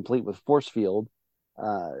costume, complete with force field,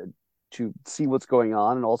 uh, to see what's going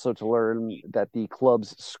on, and also to learn that the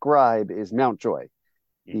club's scribe is Mountjoy,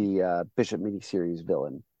 Mhm. the Bishop miniseries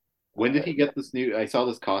villain. When did Uh, he get this new? I saw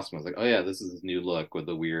this costume. I was like, oh yeah, this is his new look with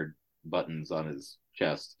the weird buttons on his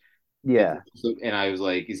chest. Is yeah, so, and I was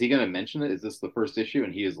like, is he going to mention it? Is this the first issue?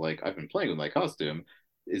 And he is like, I've been playing with my costume.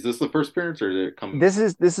 Is this the first appearance, or did it come? this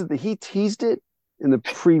is the he teased it in the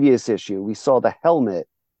previous issue. We saw the helmet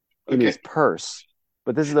in Okay, his purse,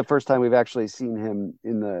 but this is the first time we've actually seen him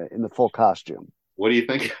in the full costume. what do you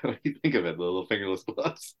think? What do you think of it? The little fingerless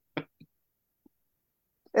gloves.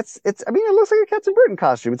 It's I mean it looks like a Captain Britain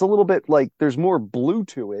costume. It's a little bit like there's more blue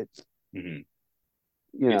to it, Mhm.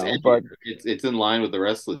 you It's know, edgier. but It's in line with the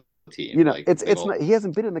rest of the team. Like they it's all. not he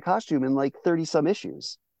hasn't been in the costume in like 30 some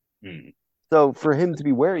issues. Hmm. So for him to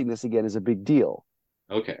be wearing this again is a big deal.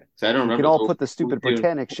 Okay, so I don't We can remember. all So put the who was stupid doing?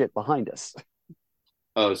 Britannic shit behind us.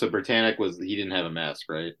 Oh, so Britannic was he didn't have a mask,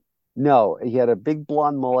 right? No, he had a big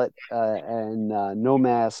blonde mullet and no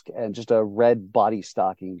mask and just a red body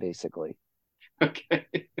stocking, basically. Okay.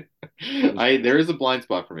 It was I there is a blind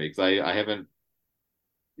spot for me because I haven't.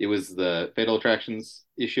 It was the Fatal Attractions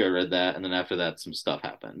issue. I read that, and then after that, some stuff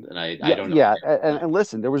happened, and I yeah, don't know yeah. where. And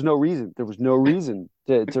listen, there was no reason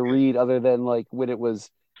to read other than like when it was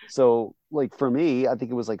so like for me, I think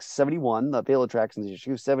it was like 71, the Fatal Attractions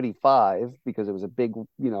issue, 75, because it was a big,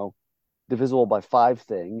 divisible by five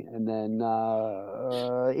thing, and then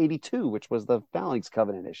 82, which was the Phalanx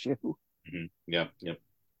Covenant issue. Yeah, yeah.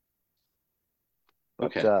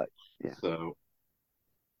 But Okay, yeah. so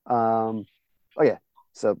Um, oh yeah.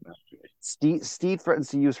 So Steed threatens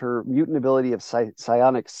to use her mutant ability of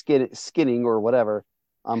psionic skinning or whatever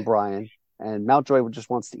on Brian, and Mountjoy just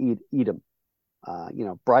wants to eat him.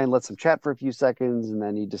 Brian lets him chat for a few seconds, and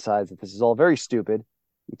then he decides that this is all very stupid.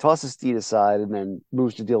 He tosses Steed aside and then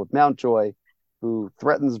moves to deal with Mountjoy, who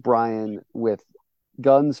threatens Brian with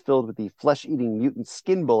guns filled with the flesh-eating mutant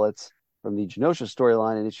skin bullets from the Genosha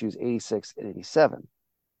storyline in issues 86 and 87.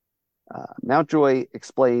 Mountjoy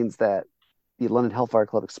explains that the London Hellfire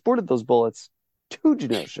Club exported those bullets to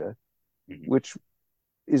Genosha, mhm. which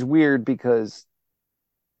is weird because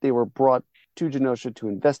they were brought to Genosha to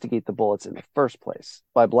investigate the bullets in the first place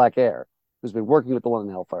by Black Air, who's been working with the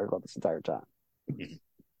London Hellfire Club this entire time. Mhm.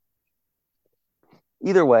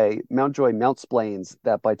 Either way, Mountjoy mount-splains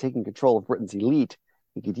that by taking control of Britain's elite,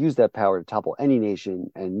 he could use that power to topple any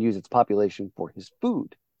nation and use its population for his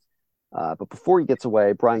food. But before he gets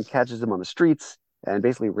away, Brian catches him on the streets and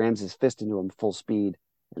basically rams his fist into him full speed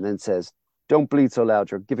and then says, "Don't bleed so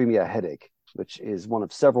loud, you're giving me a headache," which is one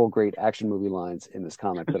of several great action movie lines in this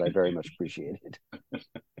comic that I very much appreciated.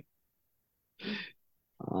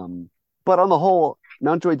 Um, but on the whole,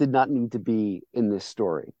 Mountjoy did not need to be in this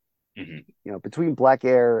story. Mhm. Between Black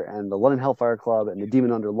Air and the London Hellfire Club and the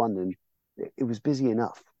Demon Under London, it was busy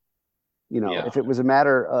enough. Yeah, If it was a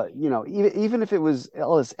matter, even if it was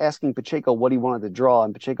Ellis asking Pacheco what he wanted to draw,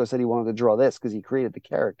 and Pacheco said he wanted to draw this because he created the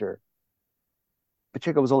character,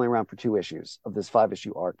 Pacheco was only around for 2 issues of this 5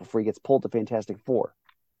 issue arc before he gets pulled to Fantastic Four.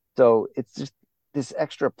 So it's just this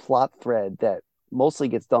extra plot thread that mostly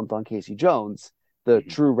gets dumped on Casey Jones, the mhm.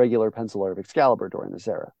 true regular penciler of Excalibur during this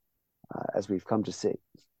era, as we've come to see.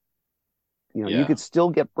 You Yeah. could still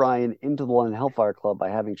get Brian into the London Hellfire Club by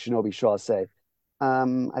having Shinobi Shaw say, I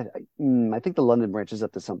think the London branch is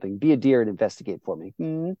up to something. Be a deer and investigate for me.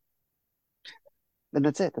 And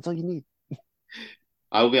that's it. That's all you need.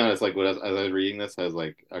 I will be honest. Like, as I was reading this, I was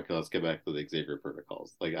like, okay, let's get back to the Xavier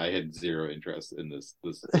protocols. Like, I had zero interest in this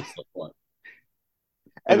subplot,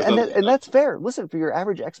 and And this and other that, and stuff. that's fair. Listen, for your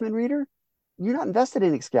average X-Men reader, you're not invested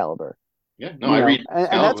in Excalibur. Yeah, no, You I know, read and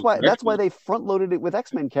Excalibur for that's why X-Men. they front loaded it with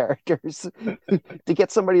X-Men characters to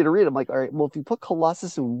get somebody to read. I'm like, all right, well, if you put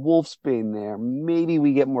Colossus and Wolfsbane there, maybe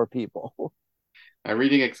we get more people. I'm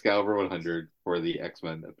reading Excalibur 100 for the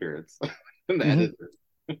X-Men appearance. And the Mhm. editor.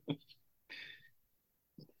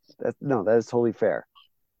 No, that is totally fair.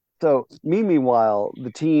 So, meanwhile,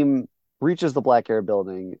 the team breaches the Black Air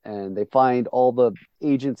building and they find all the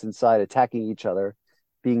agents inside attacking each other,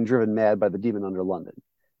 being driven mad by the demon under London.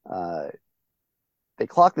 Uh, they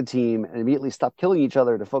clock the team and immediately stop killing each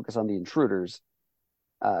other to focus on the intruders.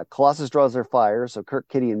 Colossus draws their fire, so Kirk,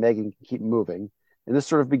 Kitty, and Megan can keep moving. And this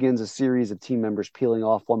sort of begins a series of team members peeling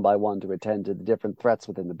off one by one to attend to the different threats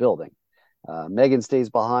within the building. Megan stays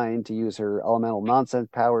behind to use her elemental nonsense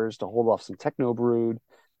powers to hold off some techno brood.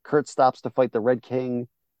 Kurt stops to fight the Red King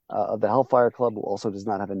of the Hellfire Club, who also does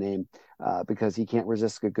not have a name because he can't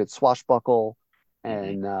resist a good swashbuckle.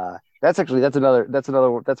 Mhm. And that's where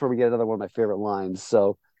we get another one of my favorite lines.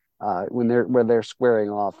 So when they're squaring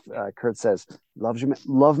off, Kurt says,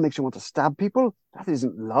 love makes you want to stab people. That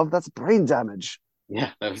isn't love. That's brain damage."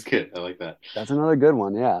 Yeah, that was good. I like that. That's another good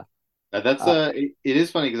one. Yeah. That's Uh, it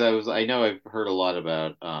is funny because I know I've heard a lot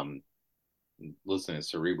about listening to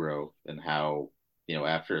Cerebro and how,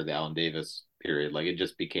 after the Alan Davis period, like it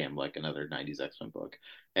just became like another 90s X-Men book.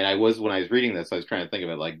 And when I was reading this, I was trying to think of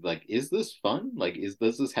it like is this fun? Like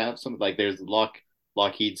does this have some, like there's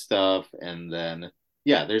Lockheed stuff, and then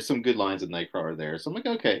yeah, there's some good lines of Nightcrawler there. So I'm like,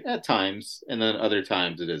 okay, at times, and then other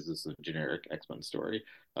times it is this a generic X-Men story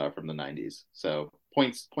from the 90s. So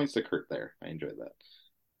points to Kurt there. I enjoyed that.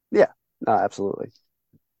 yeah. No, absolutely.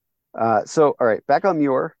 So, all right, back on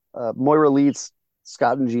Muir. Moira leads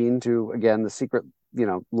Scott and Jean to, again, the secret,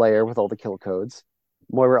 layer with all the kill codes.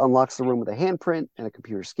 Moira unlocks the room with a handprint, and a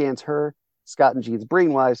computer scans her. Scott and Jean's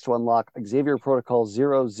brainwise to unlock Xavier Protocol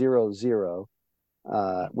 000,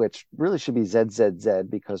 which really should be ZZZ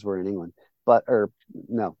because we're in England. Or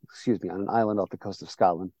no, excuse me, on an island off the coast of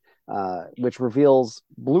Scotland, which reveals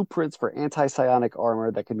blueprints for anti-psionic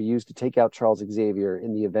armor that can be used to take out Charles Xavier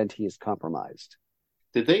in the event he is compromised.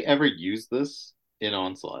 Did they ever use this in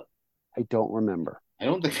Onslaught? I don't remember. I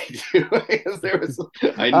don't think they do. I guess there was.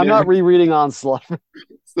 I I'm never. not rereading Onslaught.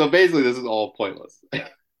 So basically, this is all pointless.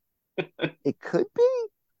 It could be.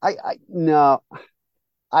 I no.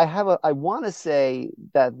 I want to say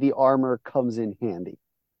that the armor comes in handy,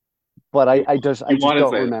 but You I you just want to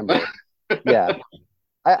don't say remember. Yeah,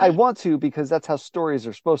 that? I want to because that's how stories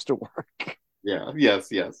are supposed to work. Yeah. Yes.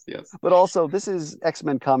 Yes. Yes. But also, this is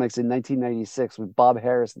X-Men comics in 1996 with Bob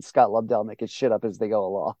Harris and Scott Lobdell making shit up as they go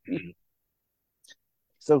along. Mhm.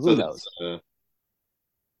 So who So this, knows?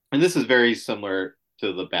 and this is very similar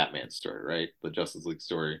to the Batman story, right? The Justice League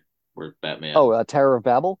story where Oh, Batman, Terror of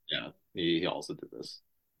Babel? yeah, he also did this.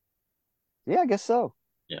 Yeah, I guess so.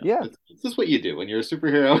 Yeah, Yeah. it's just what you do when you're a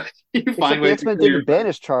superhero. You find Except the ways to X-Men kill your didn't friends.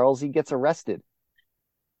 banish Charles. He gets arrested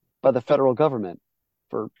by the federal government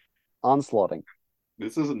for onslaughting.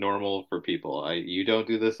 This is normal for people. You don't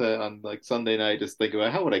do this on like Sunday night. Just think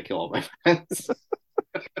about how would I kill all my friends,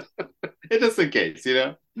 just in case.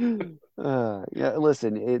 Yeah,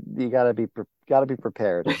 listen, you gotta be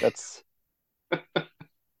prepared. That's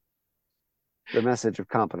the message of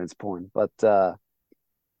competence porn. But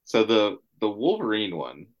So the Wolverine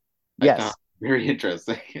one, I found yes, very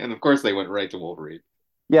interesting, and of course they went right to Wolverine.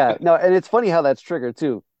 yeah, no, and it's funny how that's triggered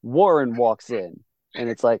too. Warren walks in, and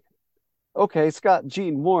it's like, okay, Scott,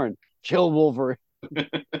 Gene, Warren, kill Wolverine.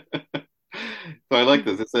 So I like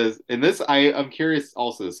this. It says in this, I'm curious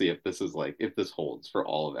also to see if this is like if this holds for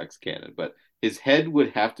all of X canon, but his head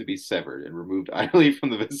would have to be severed and removed idly from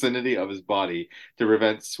the vicinity of his body to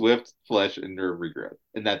prevent swift flesh and nerve regrowth,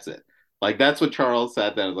 and that's it. Like that's what Charles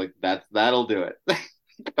sat down and was like, that'll do it.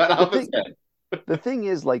 Cut The off his thing, head. the thing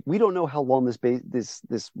is, like, we don't know how long this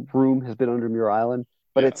room has been under Muir Island,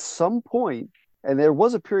 but Yeah, at some point, and there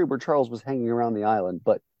was a period where Charles was hanging around the island,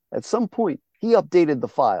 but at some point he updated the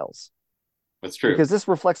files that's true. because this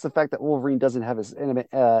reflects the fact that Wolverine doesn't have his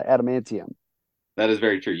adamantium. That is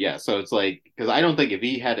very true. Yeah. So it's like because I don't think if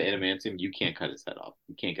he had adamantium, you can't cut his head off.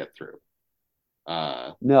 You can't get through.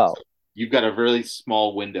 So No, you've got a really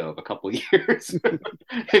small window of a couple of years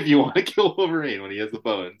if you want to kill Wolverine when he has the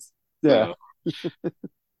bones. yeah. So,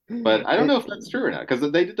 but I don't It, know if that's true or not because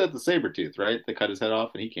they did that to Sabretooth, right? They cut his head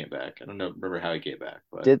off and he came back. I don't know, remember how he came back,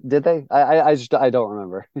 but did they? I don't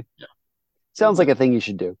remember. yeah, it Sounds was like a thing you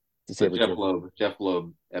should do to the Jeff Sabretooth. Loeb, Jeff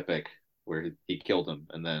Loeb epic where he killed him,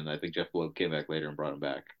 and then I think Jeff Loeb came back later and brought him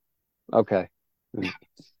back. Okay.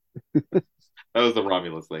 That was the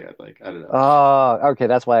Romulus thing, I think. I don't know. Oh, okay.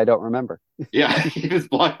 That's why I don't remember. Yeah, he just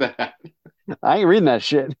blocked that. I ain't reading that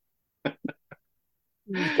shit.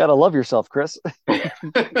 Gotta love yourself, Chris. And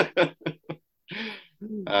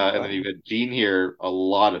then you've got Jean here, a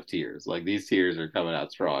lot of tears. Like these tears are coming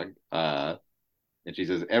out strong. And she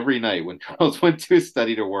says every night when Charles went to his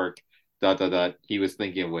study to work, dot dot dot, he was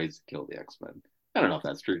thinking of ways to kill the X-Men. I don't know if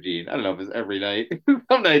that's true, Gene. I don't know if it's every night.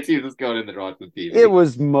 Some nights he was just going in there watching It TV.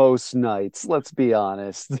 was most nights, let's be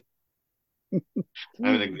honest. I'm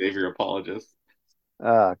an Xavier apologist.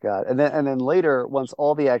 Oh God. And then later, once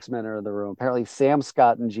all the X-Men are in the room, apparently Sam,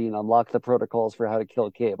 Scott, and Jean unlock the protocols for how to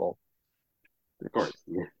kill Cable. Of course.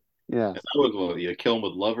 Yeah. Yeah. That was what, you kill him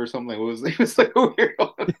with love or something. What was it was like a weird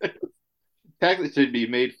one. Tactics should be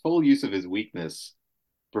made full use of his weakness,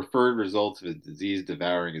 preferred results of his disease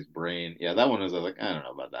devouring his brain. Yeah, that one was like, I don't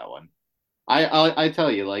know about that one. I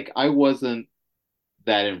tell you, like I wasn't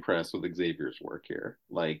that impressed with Xavier's work here.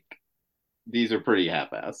 Like these are pretty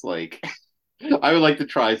half-ass. Like I would like to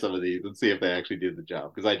try some of these and see if they actually did the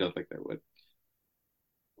job because I don't think they would.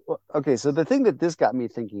 Well, okay, so the thing that this got me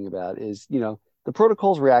thinking about is, the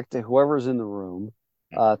protocols react to whoever's in the room,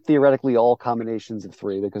 theoretically all combinations of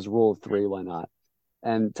three, because rule of three, why not?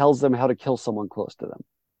 And tells them how to kill someone close to them.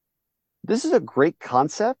 This is a great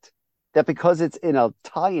concept that because it's in a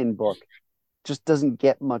tie-in book, just doesn't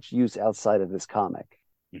get much use outside of this comic.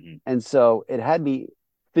 Mm-hmm. And so it had me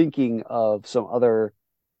thinking of some other,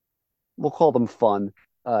 we'll call them fun,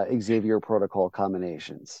 Xavier protocol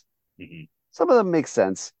combinations. Mm-hmm. Some of them make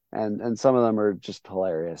sense, and some of them are just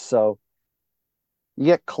hilarious. So you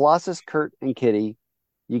get Colossus, Kurt, and Kitty.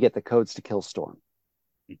 You get the codes to kill Storm.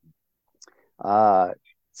 Uh,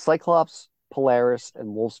 Cyclops, Polaris, and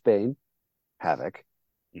Wolfsbane, Havoc.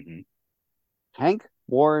 Mm-hmm. Hank,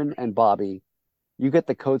 Warren, and Bobby. You get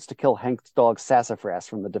the codes to kill Hank's dog Sassafras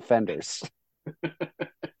from the Defenders. I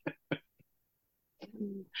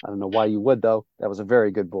don't know why you would, though. That was a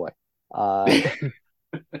very good boy.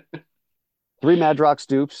 Three Madrox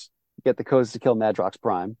dupes. Get the codes to kill Madrox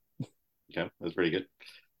Prime. Yeah, that was pretty good.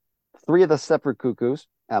 Three of the separate cuckoos.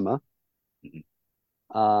 Emma.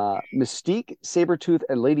 Mm-hmm. Mystique, Sabretooth,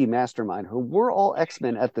 and Lady Mastermind, who were all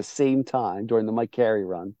X-Men at the same time during the Mike Carey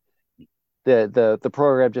run. The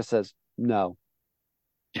program just says no.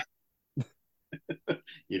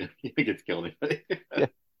 You don't get to kill anybody.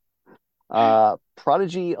 Yeah.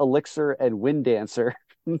 Prodigy, Elixir, and Wind Dancer,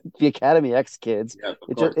 the Academy X kids. Yes, of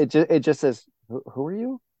It course. just it just says, who are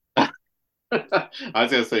you? I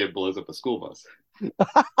was gonna say it blows up a school bus.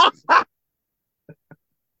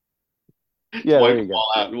 Yeah, Wipe there them you go.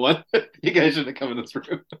 all out. What? You guys shouldn't have come in this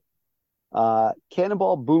room.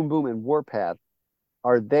 Cannonball, Boom Boom, and Warpath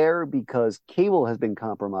are there because Cable has been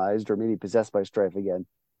compromised or maybe possessed by Strife again,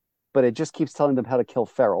 but it just keeps telling them how to kill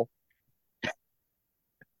Feral.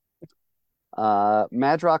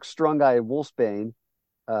 Madrox, Strong Eye, and Wolfsbane,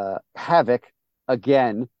 Havoc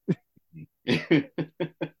again.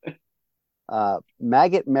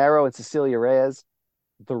 Maggot, Marrow, and Cecilia Reyes,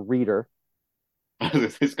 the Reader. I was gonna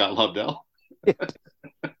say Scott Lobdell.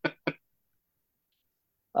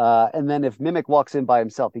 And then if Mimic walks in by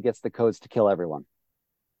himself, he gets the codes to kill everyone.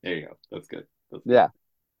 There you go. That's good. That's good. Yeah.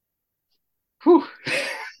 Whew.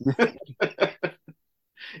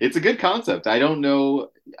 It's a good concept. I don't know.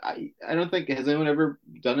 I don't think has anyone ever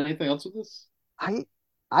done anything else with this? I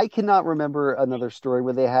I cannot remember another story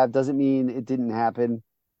where they have. Doesn't mean it didn't happen.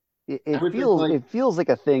 It, I it would think feels like it feels like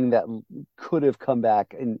a thing that could have come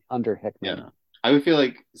back in under Hickman. yeah. I would feel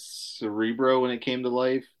like Cerebro when it came to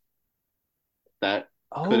life, that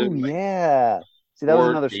could have Oh like yeah. See, that was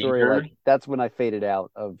or another story. Danger. Like that's when I faded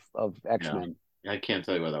out of Yeah. X-Men. I can't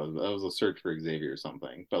tell you what that was. That was a search for Xavier or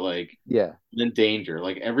something. But like Yeah. then Danger,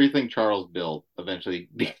 like everything Charles built eventually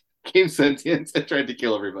became sentient and tried to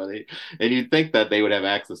kill everybody. And you'd think that they would have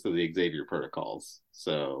access to the Xavier protocols.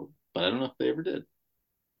 So, but I don't know if they ever did.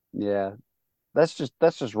 Yeah. That's just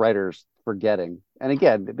writers forgetting. And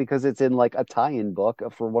again, because it's in like a tie-in book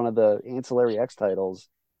for one of the ancillary X titles,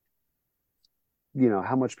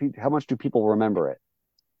 how much do people remember it?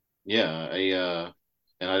 Yeah,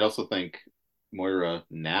 and I'd also think Moira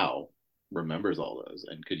now remembers all those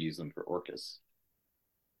and could use them for Orcus.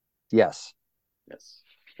 Yes. Yes.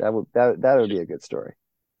 That would be a good story.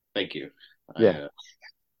 Thank you. I Yeah.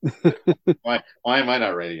 why am I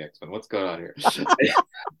not writing X-Men? What's going on here?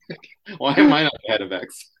 Why am I not the head of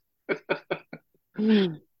X?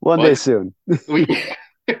 One day What soon. we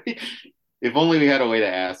if only we had a way to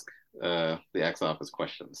ask the X office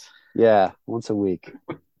questions. Yeah, once a week.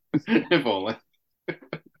 If only.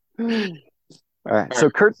 All right. All So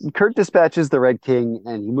right. Kurt dispatches the Red King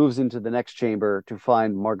and he moves into the next chamber to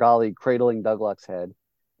find Margali cradling Douglas' head.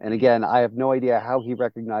 And Mhm. again, I have no idea how he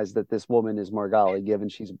recognized that this woman is Margali, given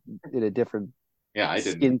she's in a different Yeah, I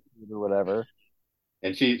didn't. skin or whatever.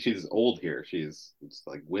 And she's old here. She's it's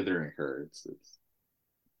like withering her. It's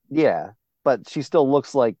Yeah, but she still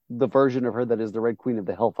looks like the version of her that is the Red Queen of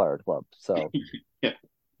the Hellfire Club. So, yeah.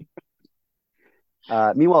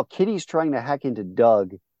 meanwhile, Kitty's trying to hack into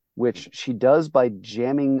Doug, which she does by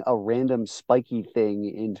jamming a random spiky thing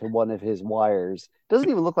into one of his wires. Doesn't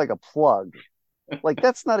even look like a plug. Like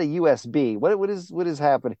that's not a USB. What is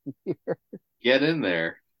happening here? Get in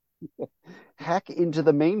there. Hack into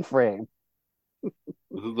the mainframe.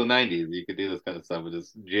 This is the 90s. You could do this kind of stuff with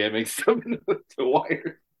just jamming stuff into the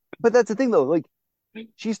wires. But that's the thing though, like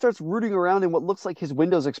she starts rooting around in what looks like his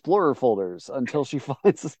Windows Explorer folders until she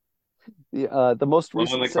finds the most Throw in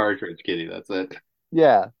recent the cartridge, Kitty. That's it.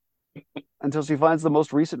 yeah, until she finds the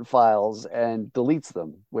most recent files and deletes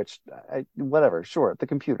them, which whatever, sure, the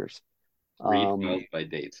computers. Read Um, files by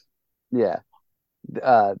date. yeah.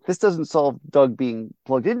 This doesn't solve Doug being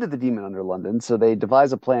plugged into the demon under London, so they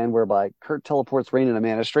devise a plan whereby Kurt teleports Rain and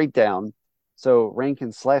Amanda straight down, so Rain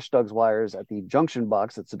can slash Doug's wires at the junction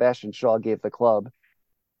box that Sebastian Shaw gave the club.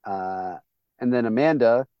 Uh, and then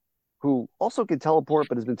Amanda, who also can teleport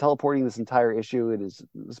but has been teleporting this entire issue and is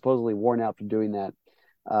supposedly worn out from doing that,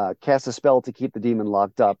 casts a spell to keep the demon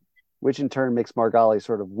locked up, which in turn makes Margali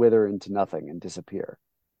sort of wither into nothing and disappear.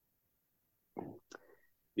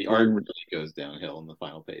 The art And really goes downhill in the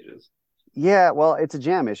final pages. yeah, well, it's a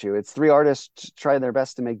jam issue. It's three artists trying their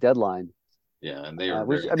best to make deadline, Yeah, and they were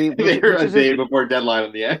which very I mean, they were which a is just day before deadline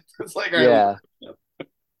in the end. It's like, all right, yeah.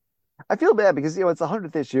 I feel bad because it's the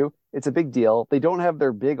 100th issue. It's a big deal. They don't have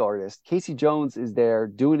their big artist. Casey Jones is there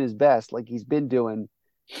doing his best, like he's been doing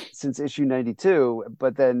since issue 92.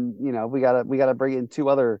 But then we gotta bring in two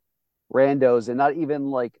other randos, and not even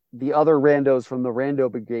like the other randos from the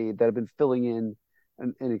Rando Brigade that have been filling in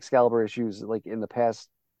Excalibur issues like in the past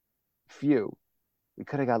few. We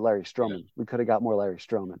could have got Larry yeah. Stroman. We could have got more Larry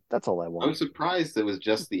Stroman. That's all I I want. was surprised it was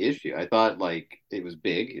just the issue. I thought like it was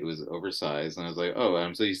big, it was oversized, and I was like, oh,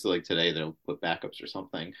 I'm so used to like today they'll put backups or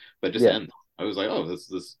something, but just Yeah, end. I was like, oh,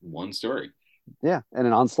 this one story, yeah, and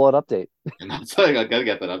an onslaught update. and that's like I gotta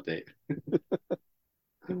get that update.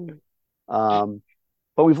 Um,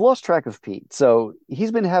 but we've lost track of Pete. So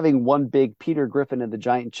he's been having one big Peter Griffin and the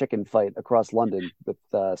Giant Chicken fight across London with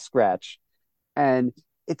Scratch, and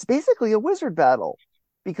it's basically a wizard battle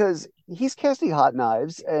because he's casting hot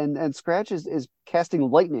knives and Scratch is casting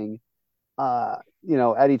lightning,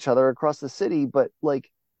 at each other across the city. But like,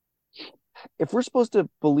 if we're supposed to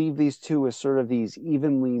believe these two as sort of these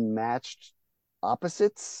evenly matched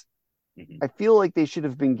opposites, Hmm. I feel like they should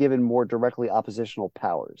have been given more directly oppositional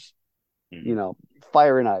powers. You Hmm. know,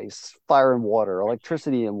 fire and ice, fire and water,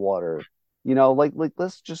 electricity and water. Like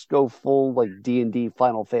let's just go full like D&D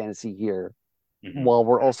Final Fantasy here, Hmm. while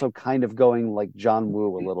we're also kind of going like John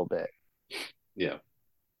Woo a little bit. Yeah,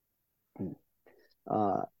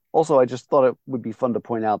 Uh, Also, I just thought it would be fun to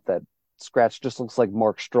point out that Scratch just looks like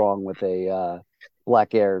Mark Strong with a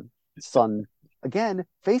black air sun. Again,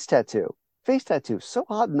 face tattoo. Face tattoo. So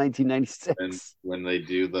hot in and 1996. when they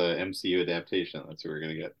do the MCU adaptation, that's what we're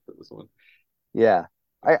gonna get for this one. Yeah.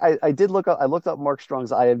 I did look up, I looked up Mark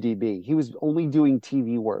Strong's IMDb. He was only doing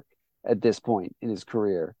TV work at this point in his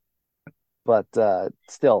career. But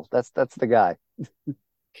still, that's the guy.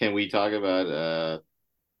 Can we talk about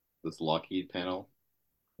this Lockheed panel?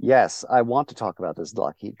 Yes, I want to talk about this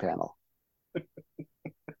Lockheed panel.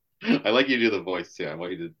 I like you to do the voice too. I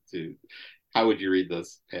want you to how would you read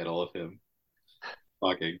this panel of him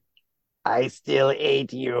talking? I still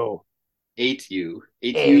ate you. Ate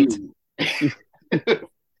Ate. you.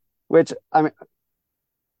 Which I mean,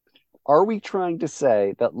 are we trying to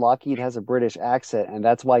say that Lockheed has a British accent and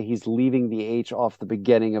that's why he's leaving the H off the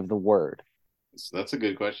beginning of the word? So that's a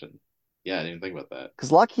good question. Yeah, I didn't even think about that.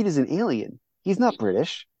 Because Lockheed is an alien. He's not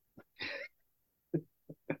British.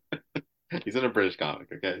 He's in a British comic,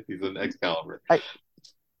 okay? He's an Excalibur. I,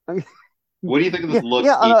 I mean, What do you think of this yeah, look?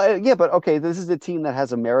 yeah, yeah, but okay, this is a team that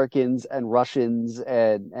has Americans and Russians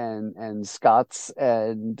and Scots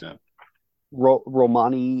and Yeah.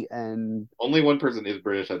 Romani and Only one person is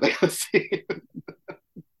British, I think. Let's see.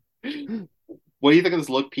 What do you think of this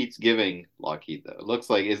look Pete's giving Lockheed, though? It looks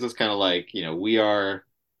like, is this kind of like, we are.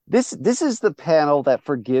 this is the panel that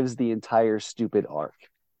forgives the entire stupid arc.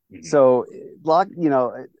 Mhm. So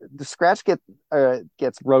the Scratch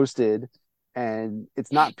gets roasted, and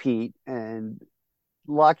it's not Pete, and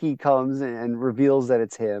Lockheed comes and reveals that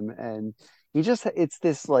it's him, and it's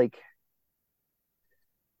this like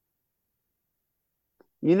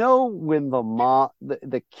when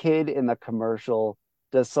the kid in the commercial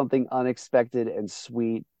does something unexpected and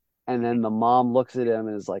sweet, and then the mom looks at him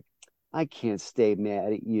and is like, I can't stay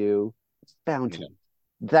mad at you. Yeah. Bounty.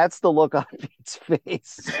 That's the look on Pete's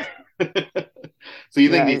face. So you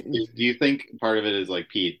think Yeah, these? Do you think part of it is like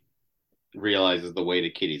Pete realizes the way to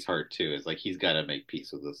Kitty's heart too is like he's got to make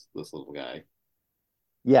peace with this little guy.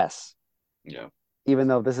 yes. Yeah. Even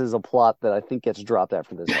though this is a plot that I think gets dropped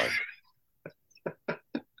after this arc.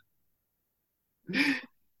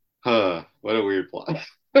 Huh. What a weird plot.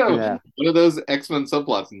 One Yeah. of those X-Men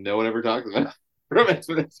subplots no one ever talks about from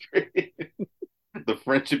X-Men history. The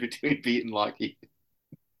friendship between Pete and Lockheed.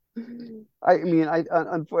 I mean,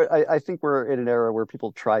 I think we're in an era where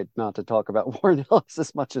people try not to talk about Warren Ellis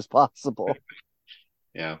as much as possible,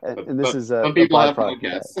 Yeah, and this is some a people have byproduct of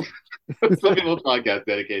that. podcasts. Some people have podcasts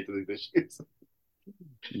dedicated to these issues.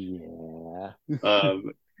 Yeah,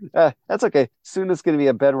 Um, that's okay. Soon it's going to be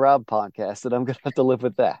a Ben Robb podcast, and I'm going to have to live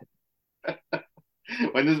with that.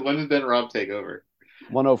 when does Ben Robb take over?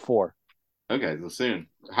 104. Okay, so soon.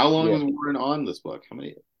 How long Yeah, was Warren on this book? How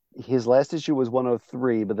many? his last issue was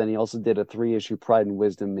 103, but then he also did a 3-issue Pride and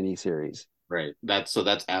Wisdom miniseries. Right. That's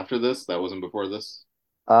after this. That wasn't before this.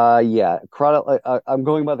 Yeah, I'm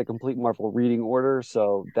going by the complete Marvel reading order,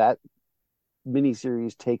 so that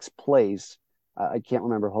miniseries takes place. I can't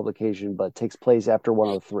remember publication, but takes place after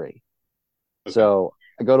 103. Okay. So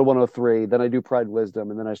I go to 103, then I do Pride and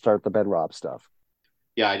Wisdom, and then I start the Ben Robb stuff.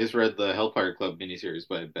 Yeah, I just read the Hellfire Club miniseries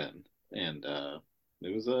by Ben, and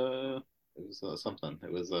it was something.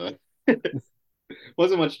 It was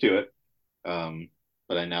wasn't much to it. Um,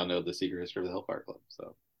 but I now know the secret history of the Hellfire Club,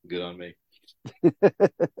 so good on me.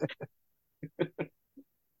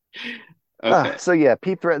 Okay. So yeah,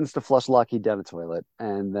 Pete threatens to flush Lockheed down a toilet,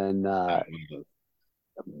 and then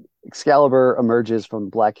Excalibur emerges from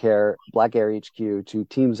Black Air HQ to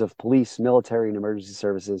teams of police, military, and emergency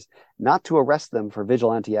services, not to arrest them for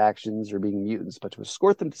vigilante actions or being mutants, but to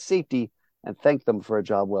escort them to safety and thank them for a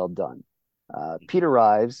job well done. Pete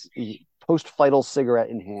arrives, post-vital cigarette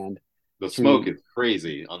in hand. The smoke is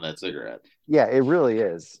crazy on that cigarette. Yeah, it really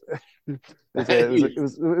is.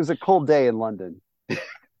 It was a cold day in London.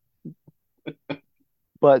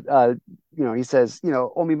 But he says,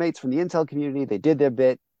 only mates from the intel community, they did their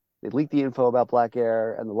bit. They leaked the info about Black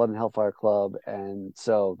Air and the London Hellfire Club, and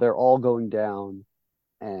so they're all going down.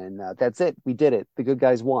 And that's it. We did it. The good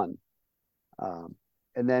guys won.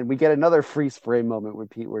 And then we get another freeze frame moment with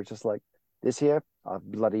Pete, where it's just like, this here, I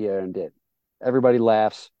bloody earned it. Everybody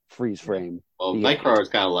laughs. Freeze frame. Well, The end. Nightcrawler is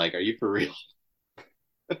kind of like, are you for real?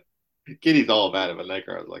 Kitty's all about it, but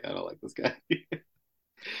Nightcrawler's like, I don't like this guy.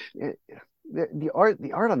 The art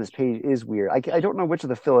on this page is weird. I don't know which of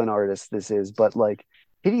the fill-in artists this is, but like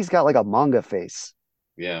Kitty's got like a manga face.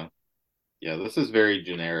 Yeah. Yeah, this is very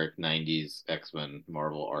generic 90s X-Men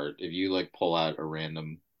Marvel art. If you like pull out a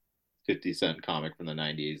random 50-cent comic from the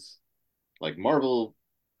 90s, like Marvel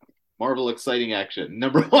exciting action,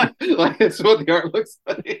 number one. Like it's what the art looks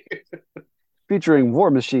like. Featuring War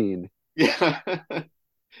Machine. Yeah.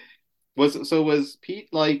 Was Pete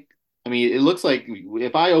like I mean, it looks like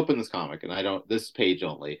if I open this comic and I don't this page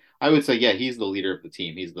only, I would say, yeah, he's the leader of the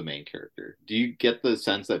team. He's the main character. Do you get the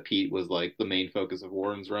sense that Pete was like the main focus of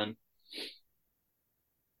Warren's run?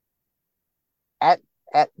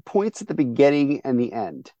 At points at the beginning and the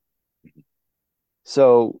end.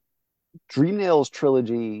 So Dream Nails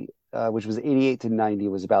trilogy, which was 88 to 90,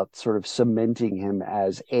 was about sort of cementing him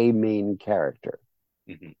as a main character.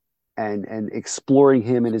 Mm-hmm. And exploring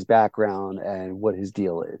him and his background and what his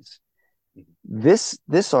deal is. Mm-hmm.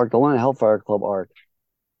 This arc, the London Hellfire Club arc,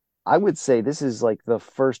 I would say this is like the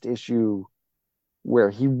first issue where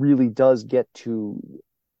he really does get to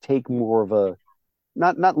take more of a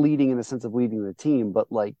not leading in the sense of leading the team, but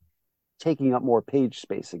like taking up more page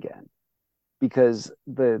space again. Because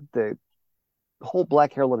the whole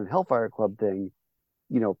Black Hair London Hellfire Club thing,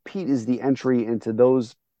 Pete is the entry into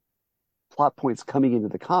those plot points coming into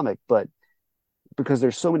the comic, but because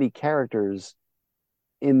there's so many characters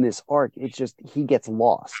in this arc, it's just he gets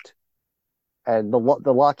lost, and the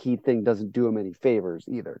Lockheed thing doesn't do him any favors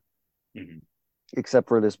either, Mm-hmm. except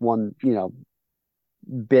for this one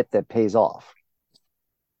bit that pays off.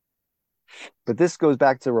 But this goes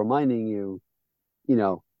back to reminding you,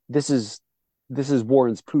 this is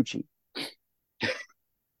Warren's Poochie.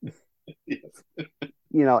 Yes.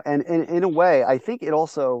 And in a way, I think it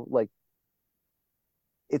also like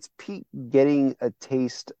it's Pete getting a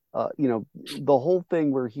taste, the whole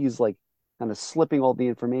thing where he's like kind of slipping all the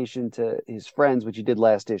information to his friends, which he did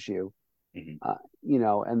last issue, Mm-hmm.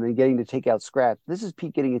 And then getting to take out scraps. This is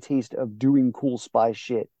Pete getting a taste of doing cool spy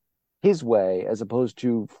shit his way as opposed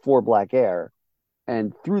to for Black Air.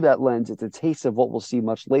 And through that lens, it's a taste of what we'll see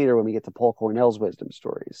much later when we get to Paul Cornell's wisdom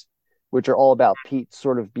stories, which are all about Pete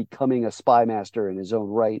sort of becoming a spy master in his own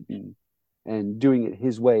right and and doing it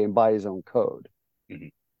his way and by his own code.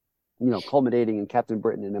 Mhm. Culminating in Captain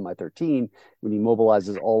Britain and MI13 when he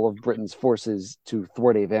mobilizes all of Britain's forces to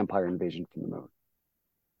thwart a vampire invasion from the moon.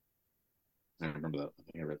 I remember that. I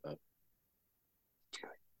think I read that.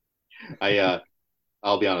 I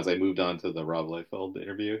I'll be honest. I moved on to the Rob Liefeld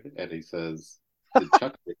interview, and he says, "Did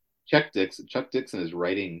Chuck Dixon is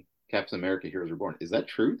writing Captain America: Heroes Reborn? Is that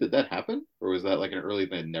true? Did that happen, or was that like an early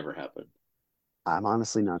thing that never happened?" I'm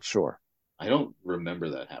honestly not sure. I don't remember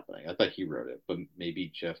that happening. I thought he wrote it, but maybe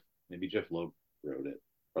Jeff Loeb wrote it,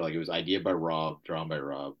 or like it was idea by Rob, drawn by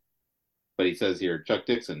Rob. But he says here, Chuck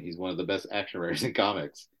Dixon, he's one of the best action writers in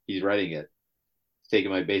comics. He's writing it. He's taking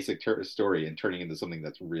my basic story and turning it into something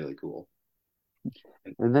that's really cool.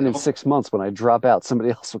 And then And in also, 6 months, when I drop out, somebody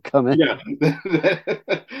else will come in. yeah.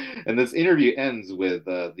 And this interview ends with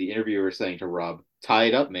the interviewer saying to Rob, "Tie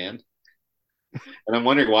it up, man." And I'm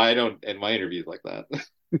wondering why I don't end my interviews like that.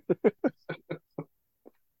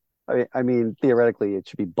 I mean, theoretically, it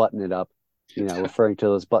should be button it up, referring to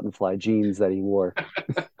those button fly jeans that he wore.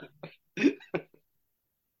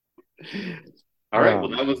 All right. Well,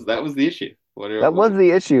 Um, that was the issue. that was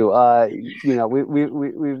the issue.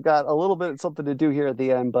 We've got a little bit of something to do here at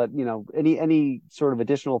the end, but any sort of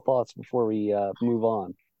additional thoughts before we move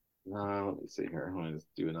on? let me see here. Let me just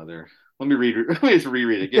do another. Let me read. Let me just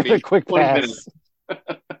reread it. Give Give it a me quick 20 pass.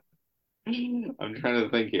 minutes. I'm trying to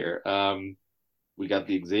think here. We got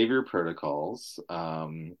the Xavier protocols.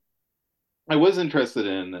 I was interested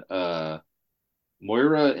in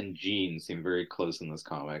Moira and Jean seem very close in this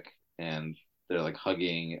comic, and they're like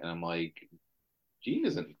hugging, and I'm like, Jean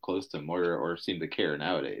isn't close to Moira or seem to care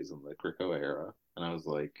nowadays in the Krakoa era, and I was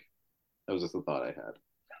like, that was just a thought I had.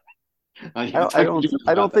 You I can don't, I talk don't,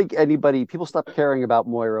 I don't think people stopped caring about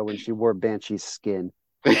Moira when she wore Banshee's skin.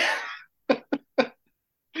 that.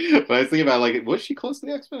 But I was thinking about like, was she close to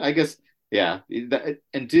the X-Men? I guess, yeah.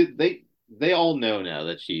 And did they all know now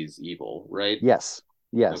that she's evil, right? Yes,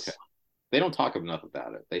 Okay. yes. They don't talk enough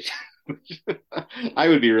about it. They I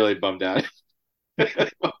would be really bummed out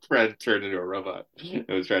if my friend turned into a robot and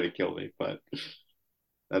was trying to kill me, but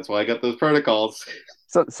that's why I got those protocols.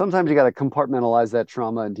 So sometimes you got to compartmentalize that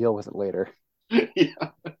trauma and deal with it later.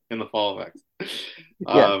 Yeah, in the fall effects.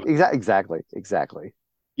 Yeah, Um, exactly.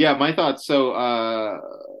 yeah, my thoughts. So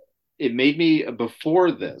it made me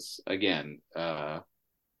before this again,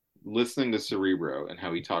 listening to Cerebro and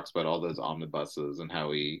how he talks about all those omnibuses and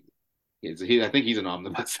how I think he's an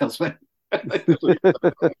omnibus salesman.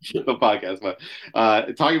 The podcast, but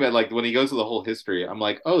talking about like when he goes to the whole history, I'm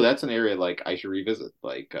like, oh, that's an area like I should revisit.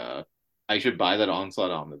 Like, I should buy that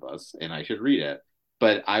Onslaught omnibus and I should read it.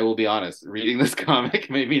 But I will be honest, reading this comic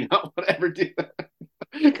made me not want to ever do that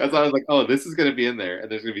because I was like, oh, this is going to be in there, and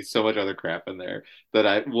there's going to be so much other crap in there that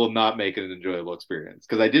I will not make it an enjoyable experience.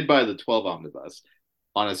 Because I did buy the 12 omnibus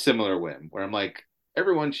on a similar whim, where I'm like,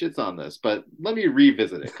 everyone shits on this, but let me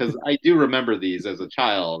revisit it because I do remember these as a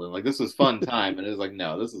child and like this was fun time, and it was like,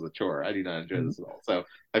 no, this is a chore. I do not enjoy this at all. So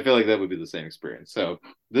I feel like that would be the same experience. So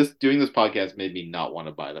doing this podcast made me not want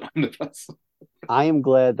to buy that omnibus. I am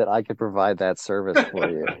glad that I could provide that service for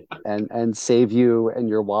you and save you and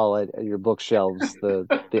your wallet and your bookshelves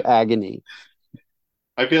the agony.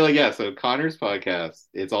 I feel like yeah. So Connor's podcast,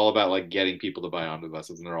 it's all about like getting people to buy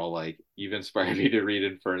omnibuses, and they're all like, "You've inspired me to read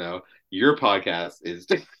Inferno." Your podcast is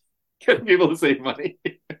to get people to save money.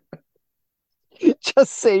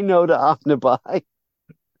 Just say no to Omnibuy.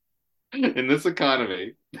 In this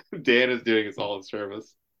economy, Dan is doing us all a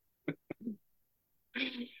service.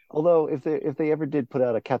 Although if they ever did put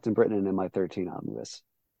out a Captain Britain and MI13 omnibus,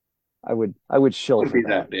 I would It shill wouldn't for be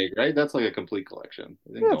that. that big, right? That's like a complete collection.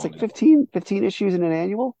 It didn't Yeah, go it's on like that long. 15 issues in an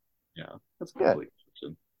annual. Yeah, that's a Yeah, complete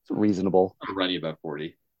collection. it's reasonable. I'll run you about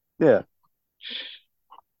 40. Yeah.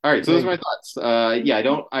 All right, so those are They, my thoughts. Yeah,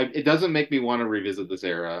 it doesn't make me want to revisit this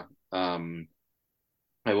era. Um,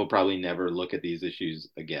 I will probably never look at these issues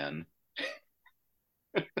again.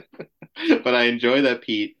 But I enjoy that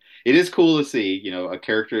Pete. It is cool to see, a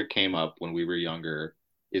character that came up when we were younger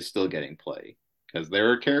is still getting play because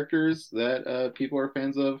there are characters that people are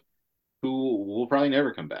fans of who will probably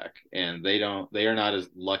never come back, and they are not as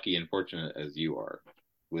lucky and fortunate as you are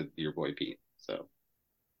with your boy Pete. So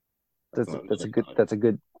that's that's a another good thought. that's a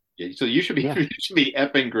good Yeah, so you should be yeah. you should be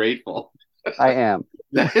effing grateful. I am.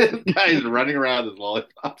 That guy is running around with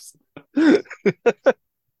lollipops.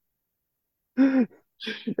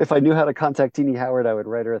 If I knew how to contact Teenie Howard, I would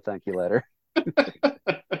write her a thank you letter.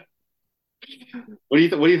 What do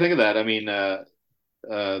you think of that? I mean, the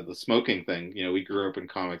smoking thing. We grew up in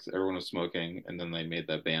comics. Everyone was smoking, and then they made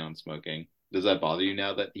that ban on smoking. Does that bother you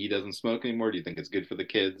now that he doesn't smoke anymore? Do you think it's good for the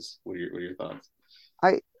kids? What are your thoughts?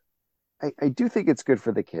 I I do think it's good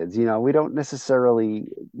for the kids. We don't necessarily,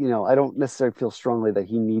 I don't necessarily feel strongly that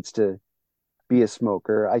he needs to be a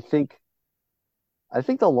smoker. I think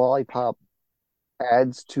the lollipop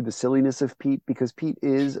adds to the silliness of Pete because Pete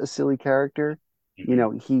is a silly character.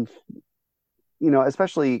 Hmm. He,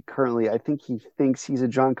 especially currently, I think he thinks he's a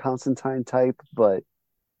John Constantine type, but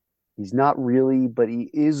he's not really, but he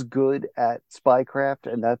is good at spycraft,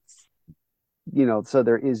 and so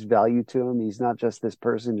there is value to him. He's not just this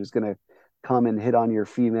person who's going to come and hit on your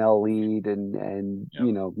female lead and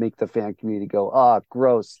Yeah, make the fan community go, ah,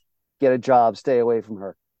 gross, get a job, stay away from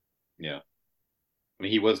her. yeah. I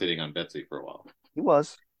mean, he was hitting on Betsy for a while. He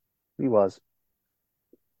was, he was.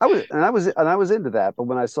 I was into that, but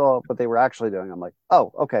when I saw what they were actually doing, I'm like,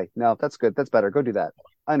 oh, okay, no, that's good, that's better. Go do that.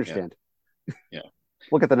 I Yeah, understand. yeah.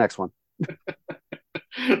 Look at the next one.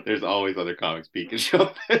 There's always other comics Pete can show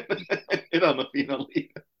up and hit on the female lead.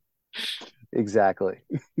 Exactly.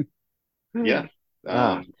 Yeah.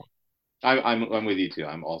 Ah, Um, I'm with you too.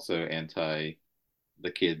 I'm also anti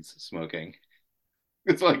the kids smoking.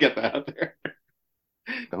 Just want to get that out there.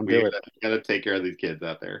 don't We do it. gotta take care of these kids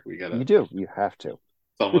out there. We You gotta do. You have to.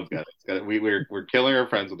 someone's got it. It's gotta, we're killing our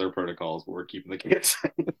friends with their protocols, but we're keeping the kids.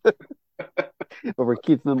 But we're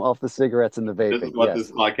keeping them off the cigarettes and the This is vaping. what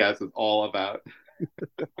this Yes. podcast is all about.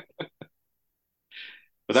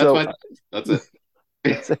 But that's So fine. That's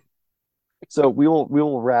it. so we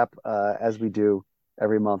will wrap as we do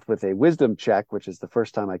every month with a wisdom check, which is the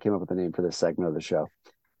first time I came up with a name for this segment of the show.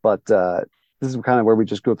 But this is kind of where we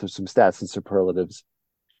just go through some stats and superlatives.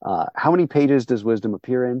 How many pages does wisdom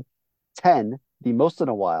appear in? 10, the most in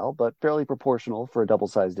a while, but fairly proportional for a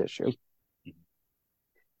double-sized issue.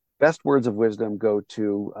 Best words of wisdom go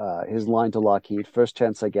to his line to Lockheed: "First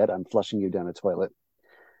chance I get, I'm flushing you down a toilet."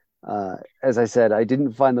 As I said, I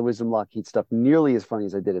didn't find the Wisdom Lockheed stuff nearly as funny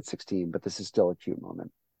as I did at 16, but this is still a cute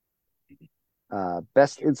moment.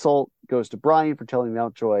 Best insult goes to Brian for telling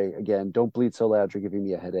Mountjoy again, "Don't bleed so loud, you're giving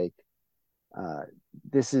me a headache." Uh,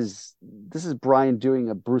 this is Brian doing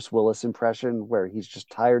a Bruce Willis impression where he's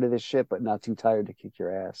just tired of this shit, but not too tired to kick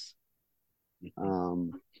your ass.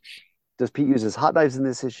 Um, does Pete use his hot knives in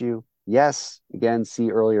this issue? Yes. Again,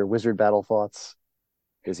 see earlier Wizard Battle Thoughts.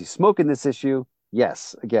 Does he smoke in this issue?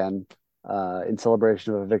 Yes. Again, in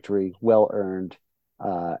celebration of a victory, well earned.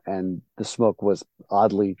 And the smoke was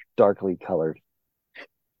oddly darkly colored.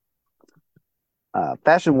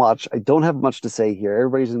 Fashion Watch, I don't have much to say here.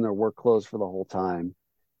 Everybody's in their work clothes for the whole time,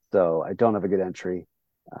 so I don't have a good entry.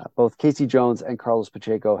 Both Casey Jones and Carlos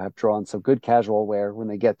Pacheco have drawn some good casual wear when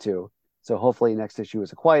they get to. So hopefully next issue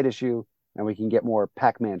is a quiet issue and we can get more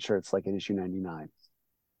Pac-Man shirts like in issue 99.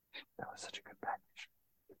 That was such a good Pac-Man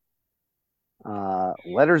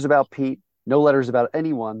shirt. Letters about Pete. No letters about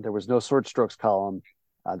anyone. There was no sword strokes column.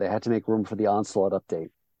 They had to make room for the Onslaught update.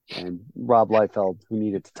 And Rob Liefeld, who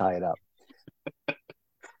needed to tie it up.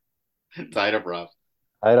 Tied up rough.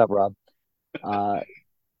 Tie it up, Rob.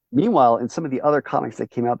 Meanwhile, in some of the other comics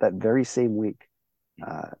that came out that very same week,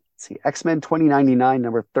 let's see, X-Men 2099,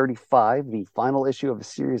 number 35, the final issue of a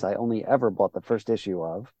series I only ever bought the first issue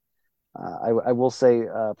of. I will say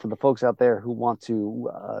for the folks out there who want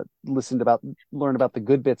to learn about the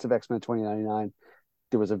good bits of X-Men 2099,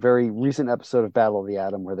 there was a very recent episode of Battle of the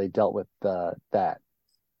Atom where they dealt with that.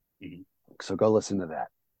 Mhm. So go listen to that.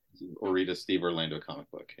 Or read a Steve Orlando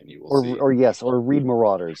comic book, and you will Or see. or yes, or read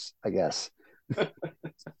Marauders, I guess.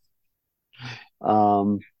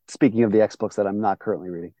 Speaking of the X books that I'm not currently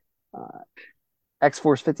reading,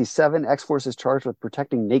 X-Force 57. X-Force is charged with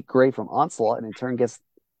protecting Nate Gray from Onslaught and in turn gets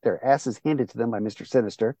their asses handed to them by Mr.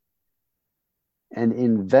 Sinister. And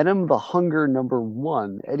in Venom the Hunger number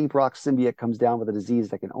 1, Eddie Brock's symbiote comes down with a disease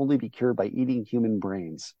that can only be cured by eating human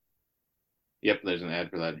brains. Yep, there's an ad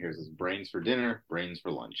for that. Here's his brains for dinner, brains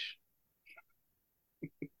for lunch.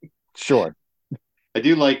 Sure. I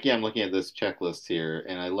do like, yeah, I'm looking at this checklist here,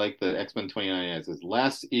 and I like the X-Men 29 as his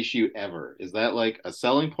last issue ever. Is that like a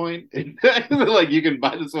selling point? Is it like you can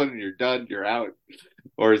buy this one and you're done, you're out?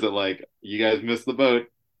 Or is it like you guys missed the boat?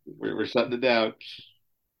 We're shutting it down.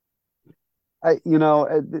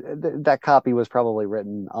 That copy was probably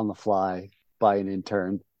written on the fly by an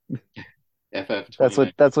intern. FF That's what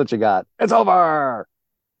 29. that's what you got. It's over.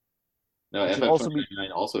 No, It should FF also be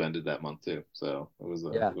 29 also ended that month too. So yeah. it was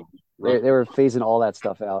They rough, they were phasing all that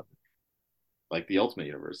stuff out like the Ultimate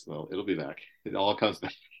Universe. So it'll be back. It all comes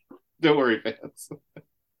back. Don't worry, fans.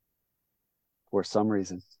 for some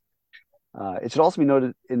reason. It should also be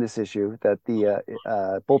noted in this issue that the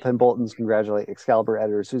Bullpen Boltons congratulate Excalibur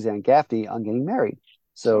editor Suzanne Gaffney on getting married.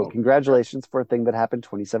 So Oh, congratulations for a thing that happened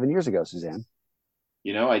 27 years ago, Suzanne.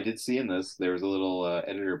 I did see in this there was a little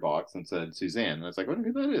editor box and said Suzanne, and I was like, I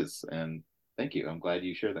wonder who that is. And thank you. I'm glad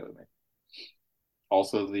you shared that with me.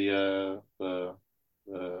 Also, the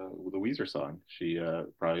Weezer song. She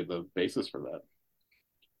probably the basis for that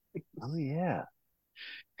Oh yeah.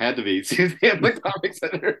 had to be Suzanne, the comics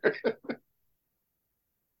editor.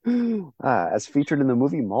 As featured in the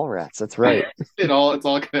movie Mallrats. That's right. It's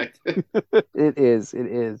all connected. It is. It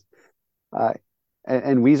is. Uh,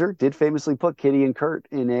 and Weezer did famously put Kitty and Kurt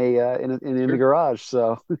in the Sure, garage.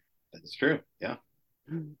 So that's true. Yeah,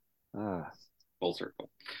 uh, full circle.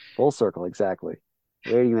 full circle, exactly.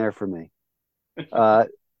 Waiting there for me. Uh,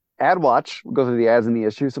 Ad watch. We'll go through the ads and the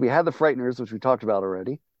issues. So we had the Frighteners, which we talked about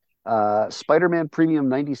already. Spider-Man Premium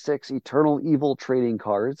 96 Eternal Evil trading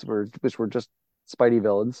cards, which were just Spidey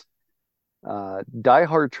villains. Die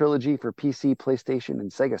Hard trilogy for PC, PlayStation,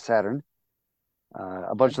 and Sega Saturn.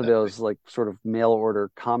 A bunch of those like sort of mail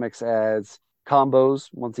order comics ads, combos.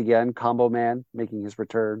 Once again, Combo Man making his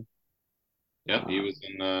return. Yep, he Uh, was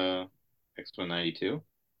in X-Men 92,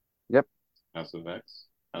 yep. House of X,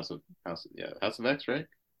 House of X, right?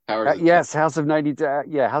 Powers of Ten. Yes, House of 92.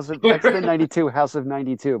 Yeah, House of X-Men 92, House of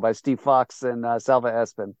 92 by Steve Fox and Salva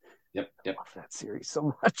Espin. Yep. Love that series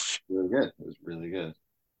so much. Really good. It was really good.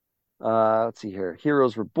 Let's see here.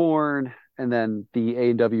 Heroes Reborn, and then the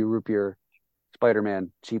A&W Root Beer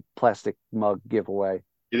Spider-Man cheap plastic mug giveaway.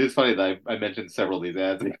 It is funny that I mentioned several of these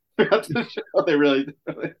ads throughout the show. They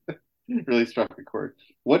really struck a chord.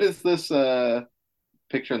 What is this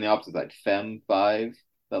picture on the opposite side? Fem 5?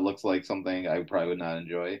 That looks like something I probably would not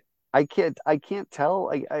enjoy. I can't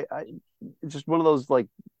tell. It's just one of those like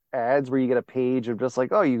ads where you get a page of just like,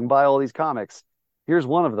 oh, you can buy all these comics. Here's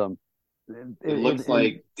one of them. It looks And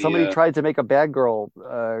like the somebody tried to make a bad girl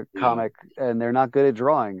yeah, comic, and they're not good at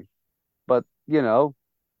drawing. But the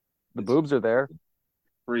it's boobs are there.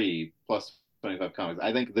 free plus 25 comics.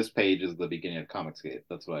 I think this page is the beginning of Comicsgate.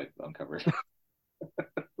 That's what I uncovered.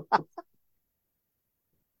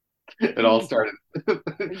 It all started.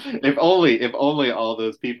 If only all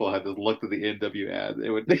those people had just looked at the NW ad, it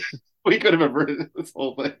would we could have averted this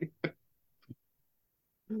whole thing.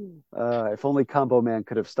 If only Combo Man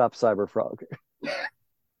could have stopped Cyberfrog.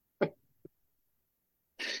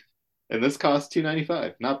 And this cost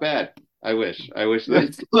 $2.95. Not bad. I wish. I wish that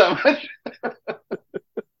it's that much.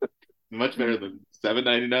 Much better than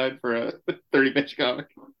 $7.99 for a 30-page comic.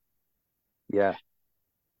 Yeah,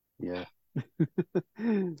 yeah.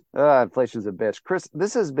 Inflation's a bitch. Chris,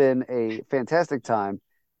 this has been a fantastic time.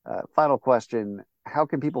 Final question. How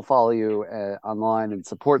can people follow you online and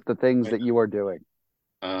support the things that you are doing?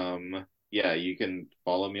 Yeah, you can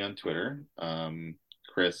follow me on Twitter,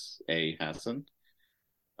 Chris A. Hassan,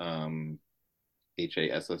 Hassan,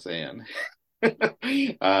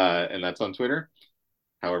 and that's on Twitter.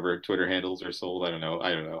 However, Twitter handles are sold. I don't know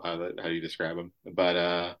how you describe them,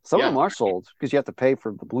 but Some of yeah, them are sold because you have to pay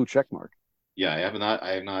for the blue check mark. yeah. I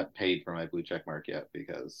have not paid for my blue check mark yet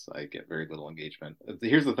because I get very little engagement.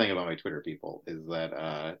 Here's the thing about my Twitter people is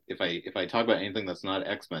that if I talk about anything that's not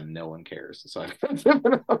X-Men, no one cares. So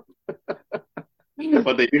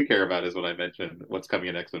what they do care about is what I mentioned, what's coming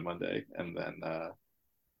in X-Men Monday, and then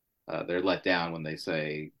they're let down when they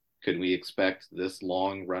say, "Could we expect this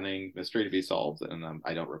long-running mystery to be solved?" And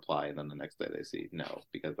I don't reply, and then the next day they see no,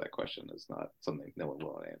 because that question is not something no one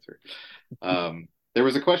will answer. There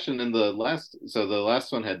was a question in the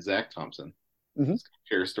last one had Zach Thompson. Hmm.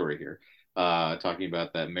 Share a story here, talking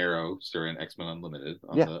about that Marrow story in X-Men Unlimited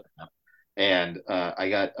on Yeah. the and I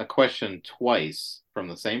got a question twice from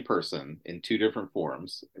the same person in two different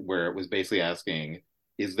forms where it was basically asking,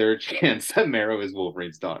 is there a chance that Marrow is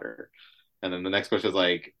Wolverine's daughter? And then the next question is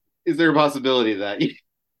like, is there a possibility that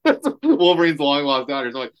Wolverine's long lost daughter?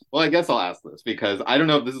 So I'm like, well, I guess I'll ask this because I don't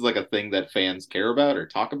know if this is like a thing that fans care about or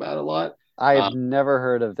talk about a lot. I have Um, never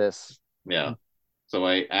heard of this. yeah. So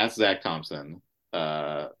I asked Zach Thompson.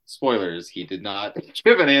 Spoilers, he did not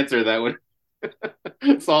give an answer that would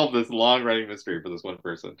solve this long running mystery for this one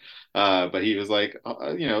person. But he was like,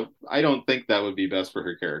 I don't think that would be best for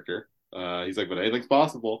her character. He's like, but anything's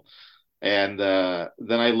possible. And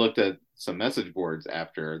then I looked at some message boards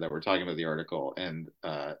after that were talking about the article, and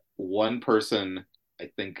one person, I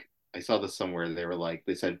think I saw this somewhere.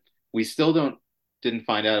 They said we still didn't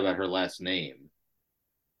find out about her last name,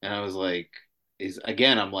 and I was like,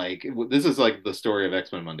 I'm like, this is like the story of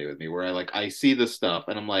X Men Monday with me, where I see this stuff,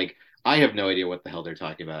 and I'm like, I have no idea what the hell they're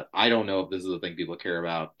talking about. I don't know if this is the thing people care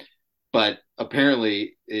about, but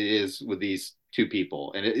apparently it is with these two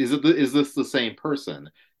people. And is this the same person?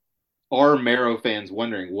 Are Marrow fans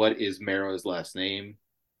wondering what is Marrow's last name?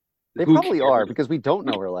 They Who probably are cares? because we don't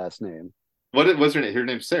know her last name. What was her name? Her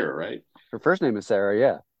name's Sarah, right? Her first name is Sarah,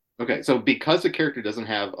 yeah. Okay, so because the character doesn't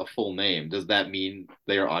have a full name, does that mean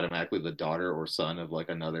they are automatically the daughter or son of like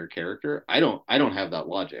another character? I don't have that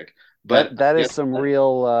logic, but That I is some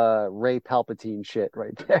real Ray Palpatine shit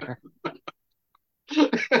right there.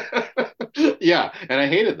 yeah, and I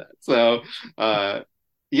hated that. So,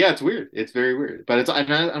 yeah, it's weird. It's very weird. But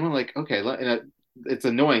I'm like, okay, it's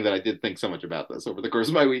annoying that I did think so much about this over the course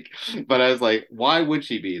of my week. But I was like, why would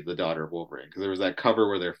she be the daughter of Wolverine? Because there was that cover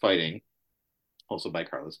where they're fighting, also by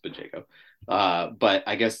Carlos Pacheco. But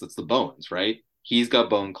I guess it's the bones, right? He's got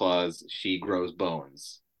bone claws. She grows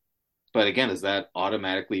bones. But again, does that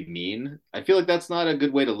automatically mean? I feel like that's not a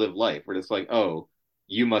good way to live life. Where it's like, oh,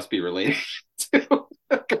 you must be related to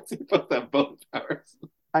because you both have bone powers.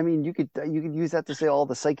 I mean, you could use that to say all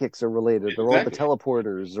the psychics are related, or all the Exactly.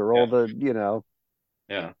 teleporters, or all Yeah. the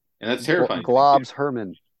Yeah. And that's terrifying to me too. Globs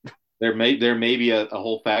Herman. There may be a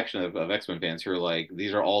whole faction of X-Men fans who are like,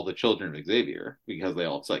 these are all the children of Xavier because they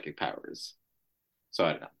all have psychic powers. So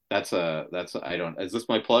I don't know. I don't, is this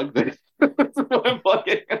my plug? That's what I'm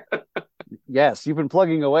plugging. Yes, you've been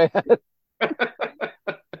plugging away.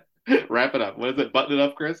 Wrap it up. What is it? Button it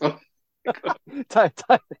up, Chris? tie,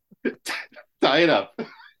 tie. Tie it up.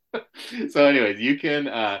 So anyways, you can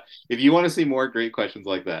if you want to see more great questions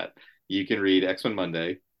like that, you can read X-Men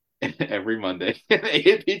Monday every Monday in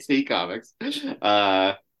APT Comics.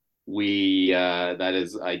 We that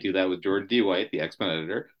is I do that with Jordan D. White, the X-Men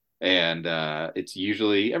editor. And it's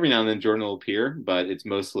usually every now and then Jordan will appear, but it's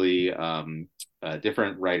mostly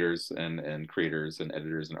different writers and creators and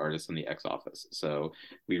editors and artists in the X office. So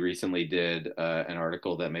we recently did an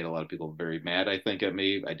article that made a lot of people very mad, I think, at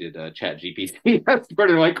me. I did Chat GPT as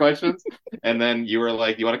part of my questions. And then you were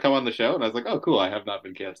like, you want to come on the show? And I was like, oh, cool. I have not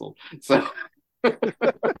been canceled. So, but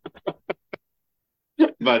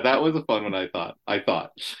that was a fun one, I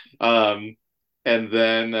thought. Um, and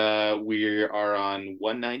then we are on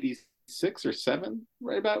 196 or 7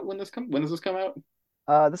 right about when does this come out?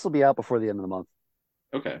 This will be out before the end of the month.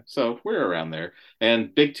 Okay, so we're around there.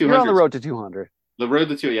 And big You're on the 200, road to 200. the road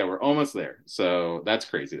to 2, yeah, we're almost there. So that's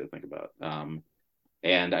crazy to think about.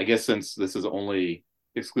 And I guess since this is only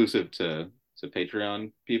exclusive to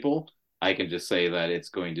Patreon people, I can just say that it's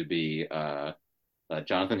going to be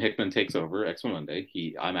Jonathan Hickman takes over X-Men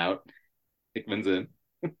Monday. I'm out. Hickman's in.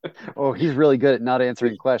 Oh, he's really good at not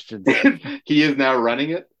answering questions. He is now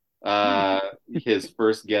running it. His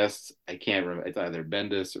first guest, I can't remember. It's either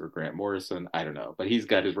Bendis or Grant Morrison. I don't know, but he's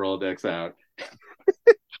got his Rolodex out.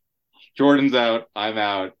 Jordan's out. I'm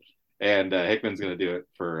out, and Hickman's going to do it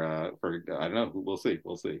for I don't know. We'll see.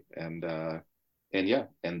 And yeah,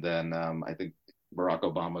 and then I think Barack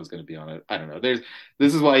Obama is going to be on it. I don't know. This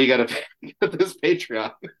is why you got to get this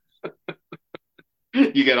Patreon.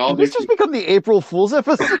 You get all Did this just become the April Fool's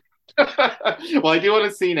episode? Well, I do want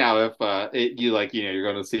to see now if you're going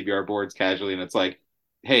to CBR boards casually and it's like,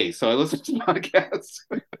 hey, so I listened to podcasts.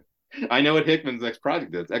 I know what Hickman's next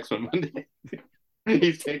project is, X-Men Monday.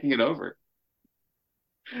 He's taking it over.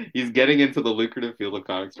 He's getting into the lucrative field of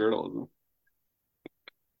comics journalism.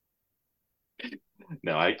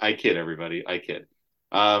 No, I kid, everybody. I kid.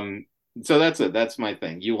 So that's it. That's my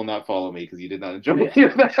thing. You will not follow me because you did not enjoy any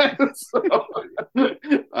of that.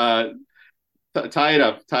 So, tie it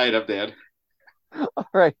up. Tie it up, Dan. All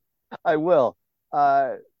right, I will.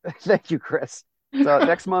 Thank you, Chris. So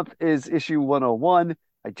next month is issue 101.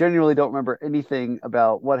 I genuinely don't remember anything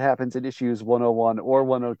about what happens in issues 101 or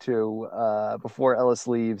 102 before Ellis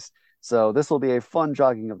leaves. So this will be a fun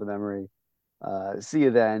jogging of the memory. See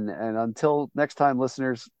you then. And until next time,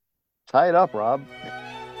 listeners, tie it up, Rob.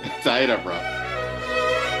 Tie it up, Rob.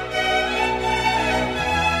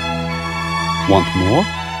 Want more?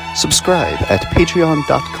 Subscribe at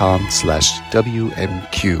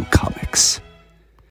patreon.com/WMQ Comics.